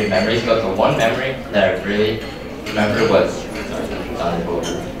a lot of good memories, but the one memory that I really remember was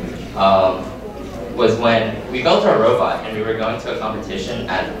when we built our robot, and we were going to a competition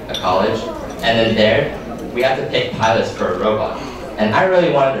at a college, and then there, we had to pick pilots for a robot. And I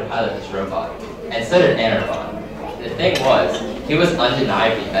really wanted to pilot this robot, and so did Anirban. The thing was, he was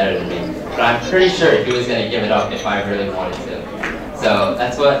undeniably better than me, but I'm pretty sure he was going to give it up if I really wanted to. So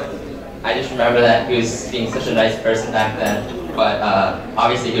that's what, I just remember that he was being such a nice person back then, but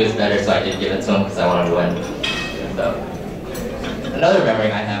obviously he was better, so I did give it to him because I wanted to win. So another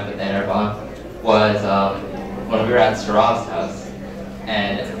memory I have with Anirban was when we were at Sarav's house,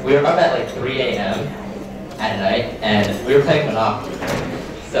 and we were up at like 3 a.m. at night, and we were playing Monopoly.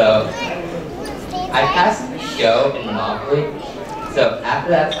 So I passed go in Monopoly. So after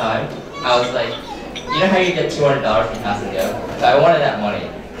that time, I was like, you know how you get $200 from pass and go? So I wanted that money.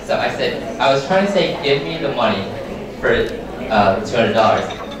 So I said, I was trying to say, give me the money for the $200.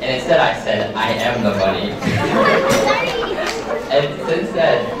 And instead I said, I am the money. And since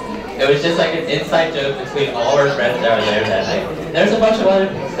then, it was just like an inside joke between all our friends that were there that night. There's a bunch of other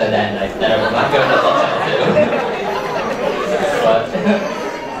people said that night that I will not go into detail to.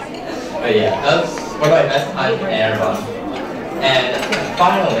 But yeah, that was one of my best times with Anirban. And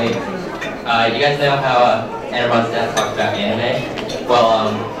finally, you guys know how Anirban's dad talked about anime?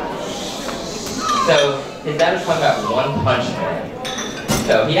 Well, so his dad was talking about One Punch Man.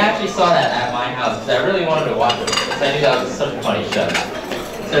 So he actually saw that at my house because I really wanted to watch it because I knew that was such a funny show.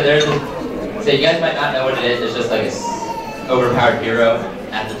 So so you guys might not know what it is. It's just like an overpowered hero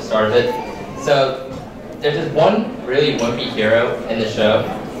at the start of it. So there's this one really wimpy hero in the show,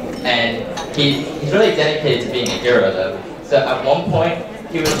 and he's really dedicated to being a hero though. So at one point,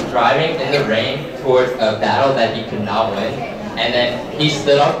 he was driving in the rain towards a battle that he could not win, and then he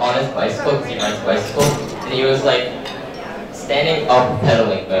stood up on his bicycle because he rides bicycles, and he was like standing up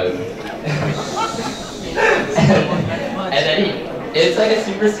pedaling mode. and then it's like a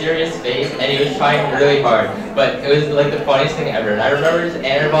super serious face, and he was trying really hard, but it was like the funniest thing ever. And I remember just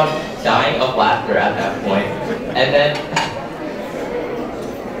Anirban dying of laughter at that point. And then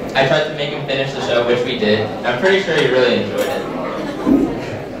I tried to make him finish the show, which we did. I'm pretty sure he really enjoyed it.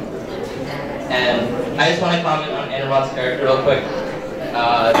 And I just want to comment on Anirban's character real quick.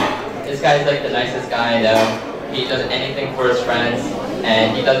 This guy's like the nicest guy I know. He does anything for his friends,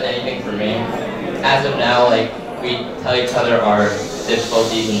 and he does anything for me. As of now, like, we tell each other our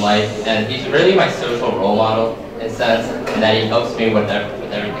difficulties in life, and he's really my social role model in a sense, and that he helps me with everything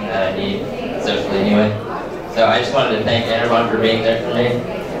that I need socially anyway. So I just wanted to thank Anirban for being there for me,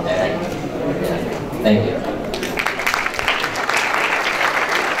 and yeah, thank you.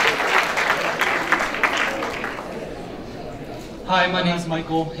 Hi, my name is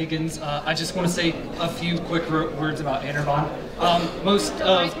Michael Higgins. I just want to say a few quick words about Anirban. Most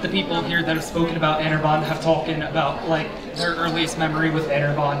of the people here that have spoken about Anirban have talked about like their earliest memory with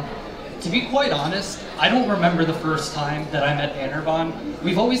Anirban. To be quite honest, I don't remember the first time that I met Anirban.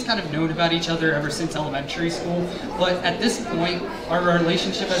 We've always kind of known about each other ever since elementary school, but at this point, our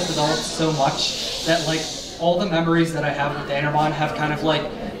relationship has developed so much that like all the memories that I have with Anirban have kind of like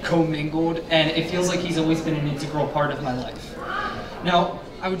commingled, and it feels like he's always been an integral part of my life. Now,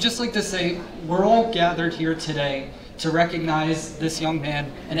 I would just like to say, we're all gathered here today to recognize this young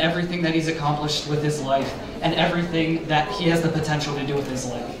man and everything that he's accomplished with his life and everything that he has the potential to do with his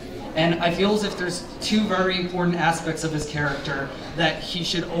life. And I feel as if there's two very important aspects of his character that he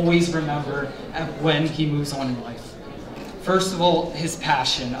should always remember when he moves on in life. First of all, his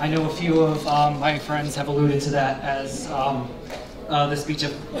passion. I know a few of my friends have alluded to that as the speech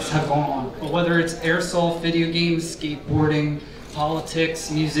have gone on. But whether it's airsoft, video games, skateboarding,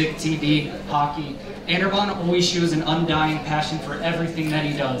 politics, music, TV, hockey, Anirban always shows an undying passion for everything that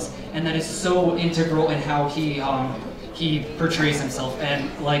he does, and that is so integral in how he portrays himself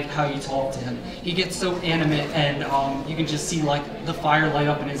and like how you talk to him. He gets so animate, and you can just see like the fire light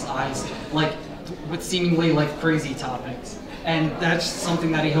up in his eyes, like with seemingly like crazy topics. And that's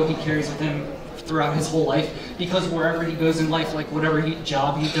something that I hope he carries with him throughout his whole life, because wherever he goes in life, like whatever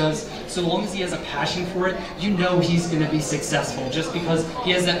job he does, so long as he has a passion for it, you know he's going to be successful just because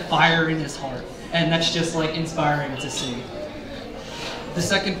he has that fire in his heart, and that's just like inspiring to see. The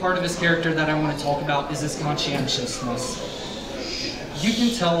second part of his character that I want to talk about is his conscientiousness. You can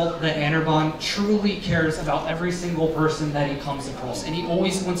tell that Anirban truly cares about every single person that he comes across, and he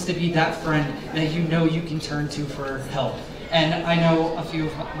always wants to be that friend that you know you can turn to for help. And I know a few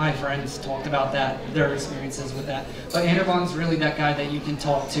of my friends talked about that, their experiences with that. But Anirban's really that guy that you can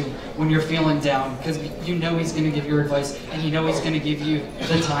talk to when you're feeling down, because you know he's going to give you advice, and you know he's going to give you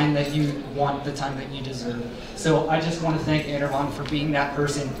the time that you want, the time that you deserve. So I just want to thank Anirban for being that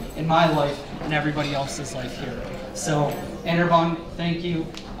person in my life and everybody else's life here. So Anirban, thank you.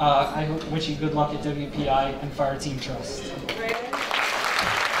 I wish you good luck at WPI and Fire Team Trust.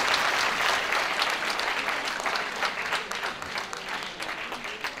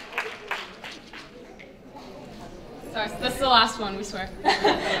 Sorry, so this is the last one, we swear.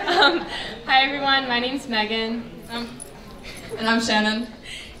 Hi everyone, my name's Megan. And I'm Shannon.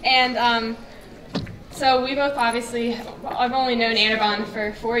 And so we both obviously, I've only known Anirban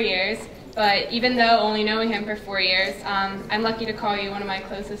for 4 years, but even though only knowing him for 4 years, I'm lucky to call you one of my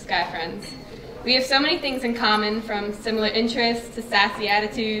closest guy friends. We have so many things in common, from similar interests to sassy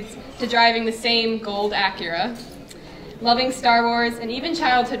attitudes to driving the same gold Acura, loving Star Wars, and even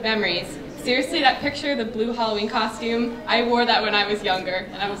childhood memories. Seriously, that picture of the blue Halloween costume, I wore that when I was younger,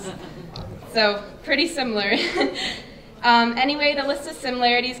 and I was so pretty similar. Anyway, the list of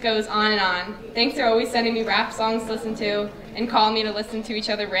similarities goes on and on. Thanks for always sending me rap songs to listen to and calling me to listen to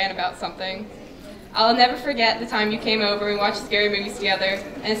each other rant about something. I'll never forget the time you came over and watched scary movies together,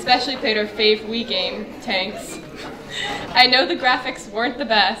 and especially played our fave Wii game, Tanks. I know the graphics weren't the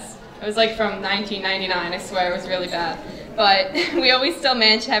best. It was like from 1999, I swear it was really bad. But we always still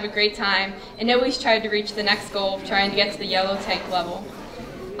managed to have a great time and always tried to reach the next goal of trying to get to the yellow tank level.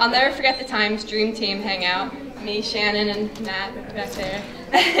 I'll never forget the times Dream Team hang out, me, Shannon, and Matt back there,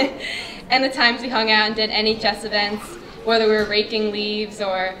 and the times we hung out and did NHS events, whether we were raking leaves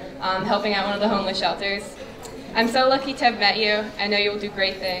or helping out one of the homeless shelters. I'm so lucky to have met you. I know you will do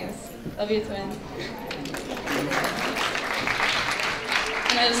great things. Love you, twins.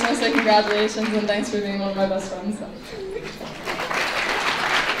 And I just want to say congratulations and thanks for being one of my best friends.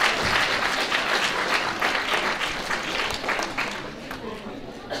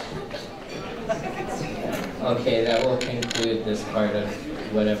 Okay, that will conclude this part of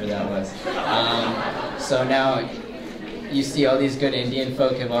whatever that was. So now you see all these good Indian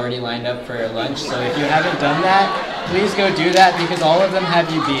folk have already lined up for lunch, so if you haven't done that, please go do that because all of them have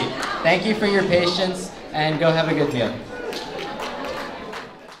you beat. Thank you for your patience and go have a good meal.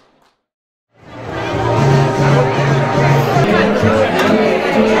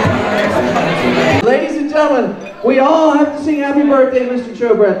 Ladies and gentlemen, we all have to sing happy birthday to Mr.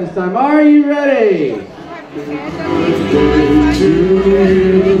 Chobrat this time. Are you ready?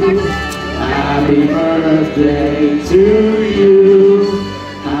 Happy birthday to you.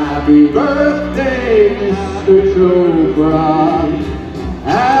 Happy birthday, Mr. Chobrat.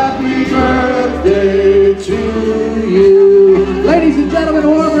 Happy birthday to you. Ladies and gentlemen, a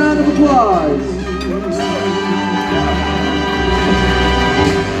warm round of applause.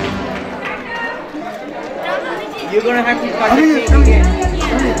 You're gonna have to cut the cake again.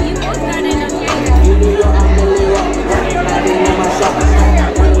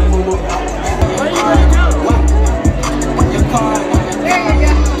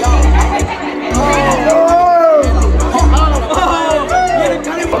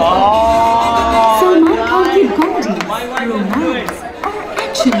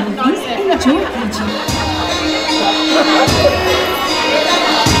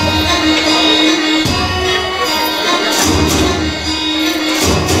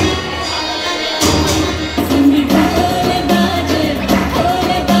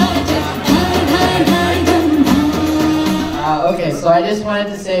 Okay, so I just wanted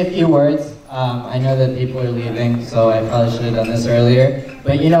to say a few words. I know that people are leaving, so I probably should have done this earlier.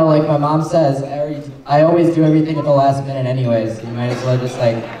 But you know, like my mom says, I always do everything at the last minute anyways. So you might as well just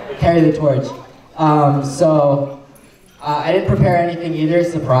like carry the torch. I didn't prepare anything either,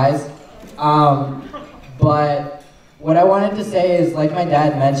 surprise. But what I wanted to say is, like my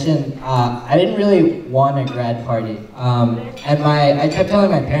dad mentioned, I didn't really want a grad party. And I kept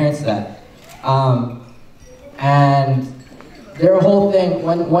telling my parents that. And their whole thing,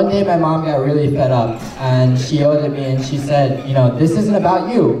 one day my mom got really fed up and she yelled at me and she said, you know, this isn't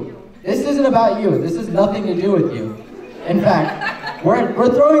about you. This isn't about you. This has nothing to do with you. In fact, we're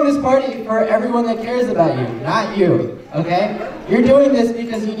throwing this party for everyone that cares about you, not you, okay? You're doing this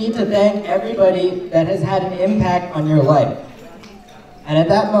because you need to thank everybody that has had an impact on your life. And at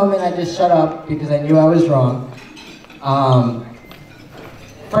that moment, I just shut up because I knew I was wrong.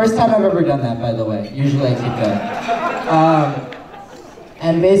 First time I've ever done that, by the way. Usually I keep going.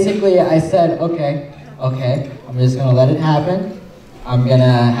 And basically I said, okay, I'm just gonna let it happen. I'm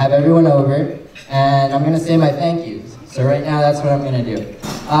gonna have everyone over, and I'm gonna say my thank yous. So right now, that's what I'm gonna do.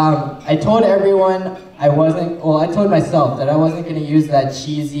 I told everyone I told myself that I wasn't gonna use that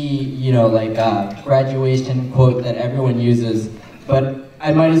cheesy, you know, like graduation quote that everyone uses, but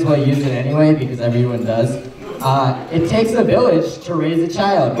I might as well use it anyway because everyone does. It takes a village to raise a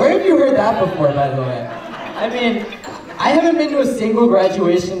child. Where have you heard that before, by the way? I mean, I haven't been to a single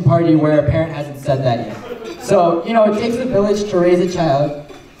graduation party where a parent hasn't said that yet. So, you know, it takes a village to raise a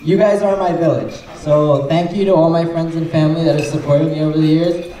child. You guys are my village. So thank you to all my friends and family that have supported me over the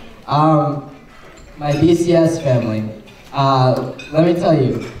years. My BCS family. Let me tell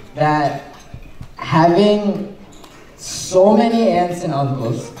you that having so many aunts and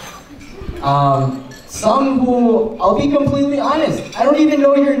uncles, some who, I'll be completely honest, I don't even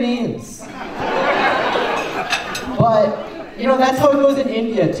know your names. But, you know, that's how it goes in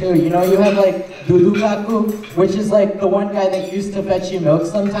India too. You know, you have like Dudu Kaku, which is like the one guy that used to fetch you milk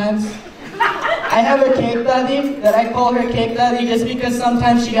sometimes. I have a cake daddy that I call her cake daddy just because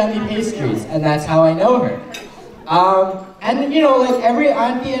sometimes she got me pastries, and that's how I know her. And you know, like every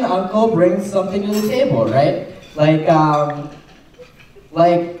auntie and uncle brings something to the table, right? Like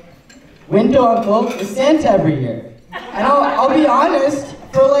Winter Uncle is Santa every year. And I'll be honest,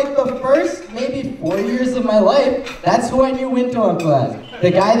 for like the first maybe 4 years of my life, that's who I knew Winter Uncle as. The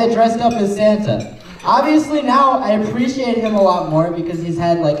guy that dressed up as Santa. Obviously now I appreciate him a lot more because he's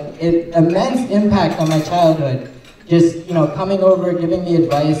had like an immense impact on my childhood. Just, you know, coming over, giving me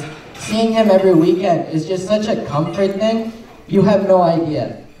advice, seeing him every weekend is just such a comfort thing. You have no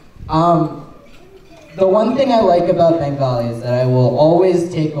idea. The one thing I like about Bengalis that I will always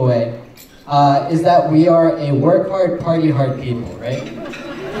take away is that we are a work hard, party hard people, right?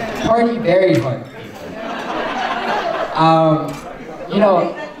 Party very hard. You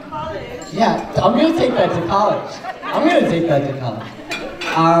know, yeah, I'm gonna take that to college.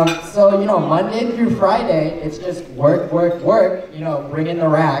 So, you know, Monday through Friday, it's just work, you know, bring in the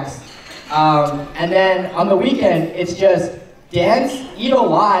racks. And then on the weekend, it's just dance, eat a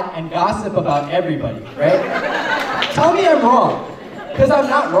lot, and gossip about everybody, right? Tell me I'm wrong, because I'm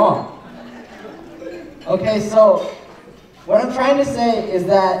not wrong. Okay, so what I'm trying to say is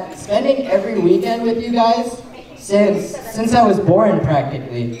that spending every weekend with you guys, since I was born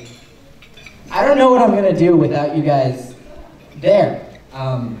practically, I don't know what I'm gonna do without you guys there.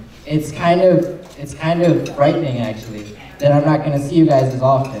 It's kind of frightening actually that I'm not gonna see you guys as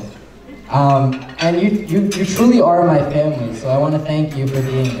often. And you truly are my family, so I want to thank you for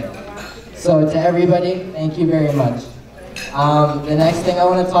being there. So to everybody, thank you very much. The next thing I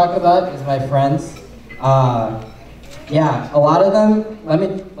want to talk about is my friends. Yeah, a lot of them, let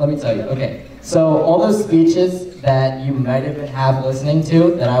me tell you, okay. So all those speeches that you might have been half listening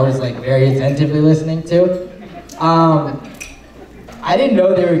to, that I was like very attentively listening to, I didn't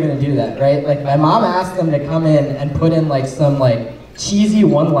know they were gonna do that, right? Like my mom asked them to come in and put in like some like cheesy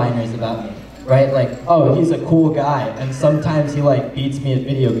one-liners about me, right? Like, oh, he's a cool guy, and sometimes he like beats me at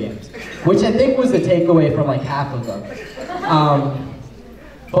video games, which I think was the takeaway from like half of them.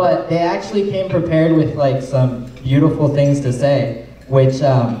 but they actually came prepared with like some beautiful things to say, which,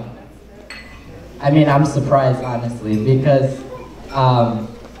 I mean, I'm surprised, honestly, because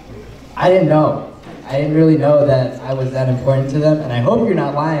I didn't know. I didn't really know that I was that important to them, and I hope you're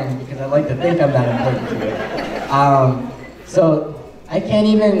not lying, because I'd like to think I'm that important to you. So I can't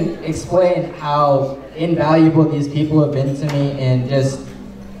even explain how invaluable these people have been to me in just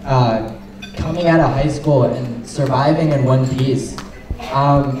coming out of high school and surviving in one piece.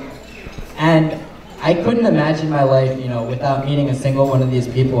 And I couldn't imagine my life, you know, without meeting a single one of these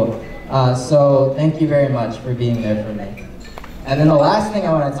people. So thank you very much for being there for me. And then the last thing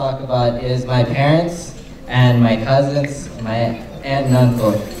I want to talk about is my parents and my cousins, and my aunt and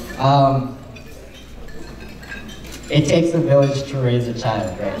uncle. It takes a village to raise a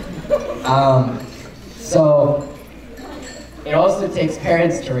child, right? So it also takes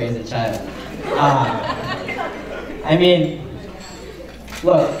parents to raise a child. I mean,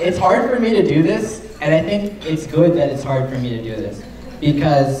 look, it's hard for me to do this, and I think it's good that it's hard for me to do this,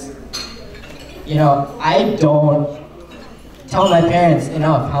 because, you know, I don't tell my parents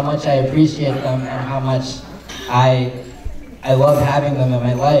enough how much I appreciate them and how much I love having them in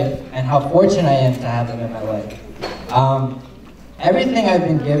my life and how fortunate I am to have them in my life. Everything I've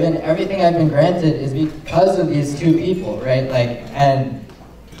been given, everything I've been granted is because of these two people, right? Like, and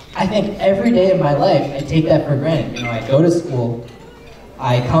I think every day of my life I take that for granted. You know, I go to school,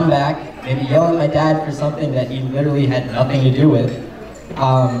 I come back, maybe yell at my dad for something that he literally had nothing to do with,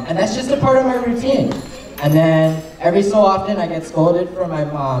 and that's just a part of my routine. And then every so often I get scolded from my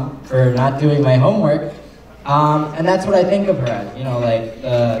mom for not doing my homework, and that's what I think of her as, you know, like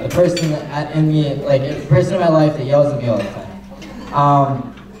the person in me, like the person in my life that yells at me all the time.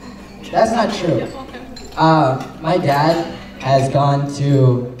 That's not true. My dad has gone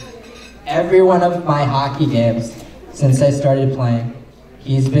to every one of my hockey games since I started playing.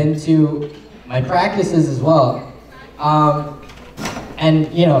 He's been to my practices as well.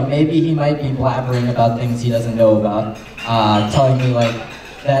 And, you know, maybe he might be blabbering about things he doesn't know about, telling me, like,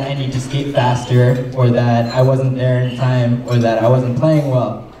 that I need to skate faster, or that I wasn't there in time, or that I wasn't playing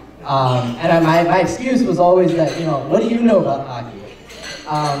well. And my excuse was always that, you know, what do you know about hockey?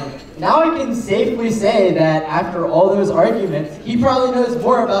 Now I can safely say that after all those arguments, he probably knows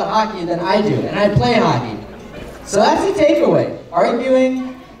more about hockey than I do, and I play hockey. So that's the takeaway.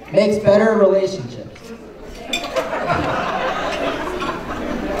 Arguing makes better relationships.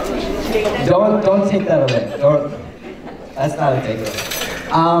 Don't take that away. That's not a takeaway.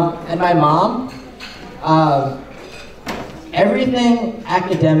 And my mom, everything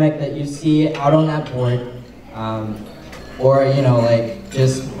academic that you see out on that board, or, you know, like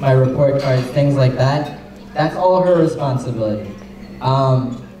just my report cards, things like that, that's all her responsibility.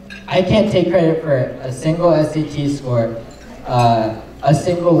 I can't take credit for a single SAT score, a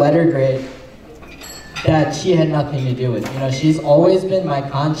single letter grade that she had nothing to do with. You know, she's always been my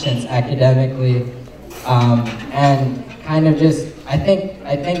conscience academically, and kind of just, I think,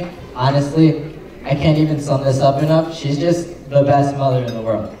 honestly, I can't even sum this up enough. She's just the best mother in the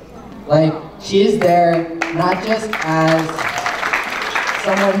world. Like, she's there not just as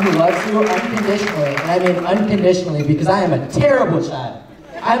someone who loves you unconditionally, and I mean unconditionally because I am a terrible child.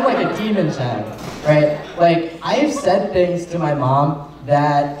 I'm like a demon child, right? Like, I've said things to my mom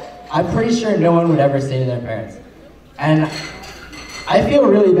that I'm pretty sure no one would ever say to their parents. And I feel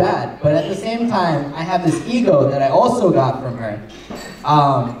really bad, but at the same time, I have this ego that I also got from her,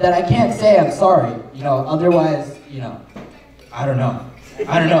 that I can't say I'm sorry, you know, otherwise, you know, I don't know,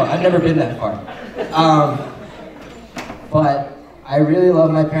 I've never been that far. But I really love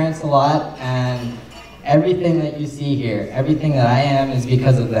my parents a lot, and everything that you see here, everything that I am is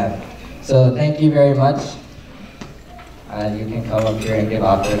because of them. So thank you very much. You can come up here and give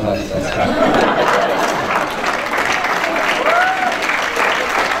awkward hugs. That's fine.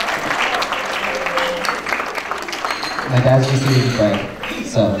 My dad's just really bright,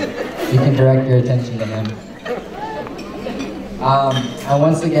 so you can direct your attention to him. And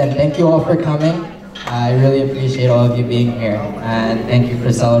once again, thank you all for coming. I really appreciate all of you being here, and thank you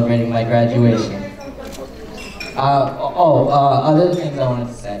for celebrating my graduation. Other things I wanted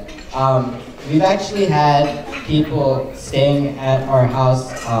to say. We've actually had people staying at our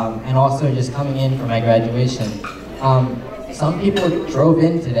house and also just coming in for my graduation. Some people drove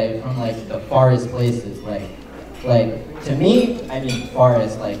in today from like the farthest places. Like to me, I mean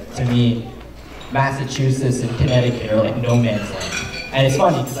farthest. Like to me, Massachusetts and Connecticut are like no man's land. And it's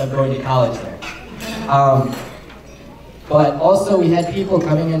funny because I'm going to college there. But also we had people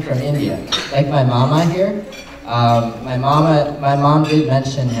coming in from India, like my mama here. My mom did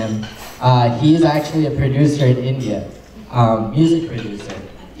mention him. He's actually a producer in India, music producer.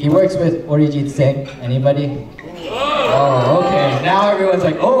 He works with Arijit Singh. Anybody? Oh, okay. Now everyone's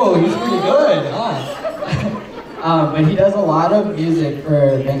like, oh, he's pretty good, huh? But he does a lot of music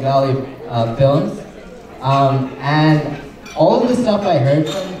for Bengali films. And all of the stuff I heard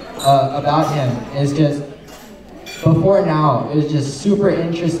from, about him is just, before now, it was just super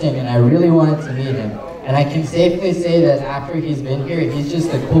interesting, and I really wanted to meet him. And I can safely say that after he's been here, he's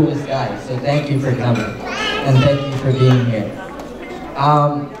just the coolest guy. So thank you for coming, and thank you for being here.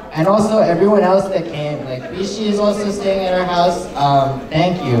 And also everyone else that came, like Bishi is also staying at our house.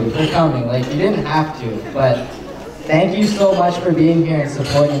 Thank you for coming. Like, you didn't have to, but thank you so much for being here and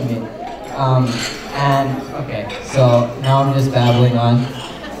supporting me. And okay, so now I'm just babbling on.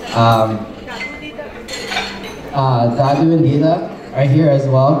 Dadu and Dida are here as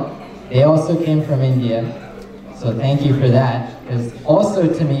well. They also came from India, so thank you for that. Because also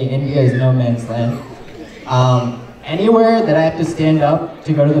to me, India is no man's land. Anywhere that I have to stand up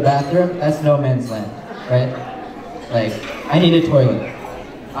to go to the bathroom, that's no man's land, right? Like, I need a toilet.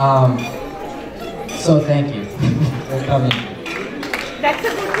 So thank you for coming. That's a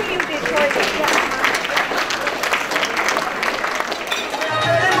good thing you did, toilet.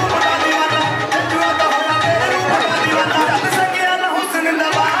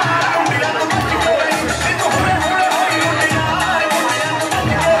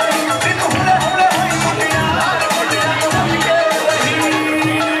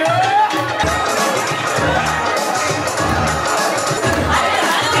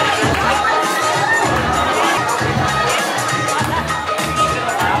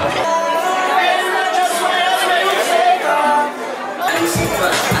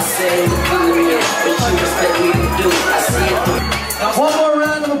 One more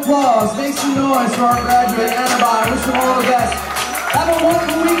round of applause. Make some noise for our graduate, Anirban. Wish them all the best. Have a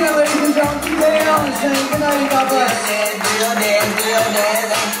wonderful weekend, ladies and gentlemen. Keep hanging on and saying good night and God bless.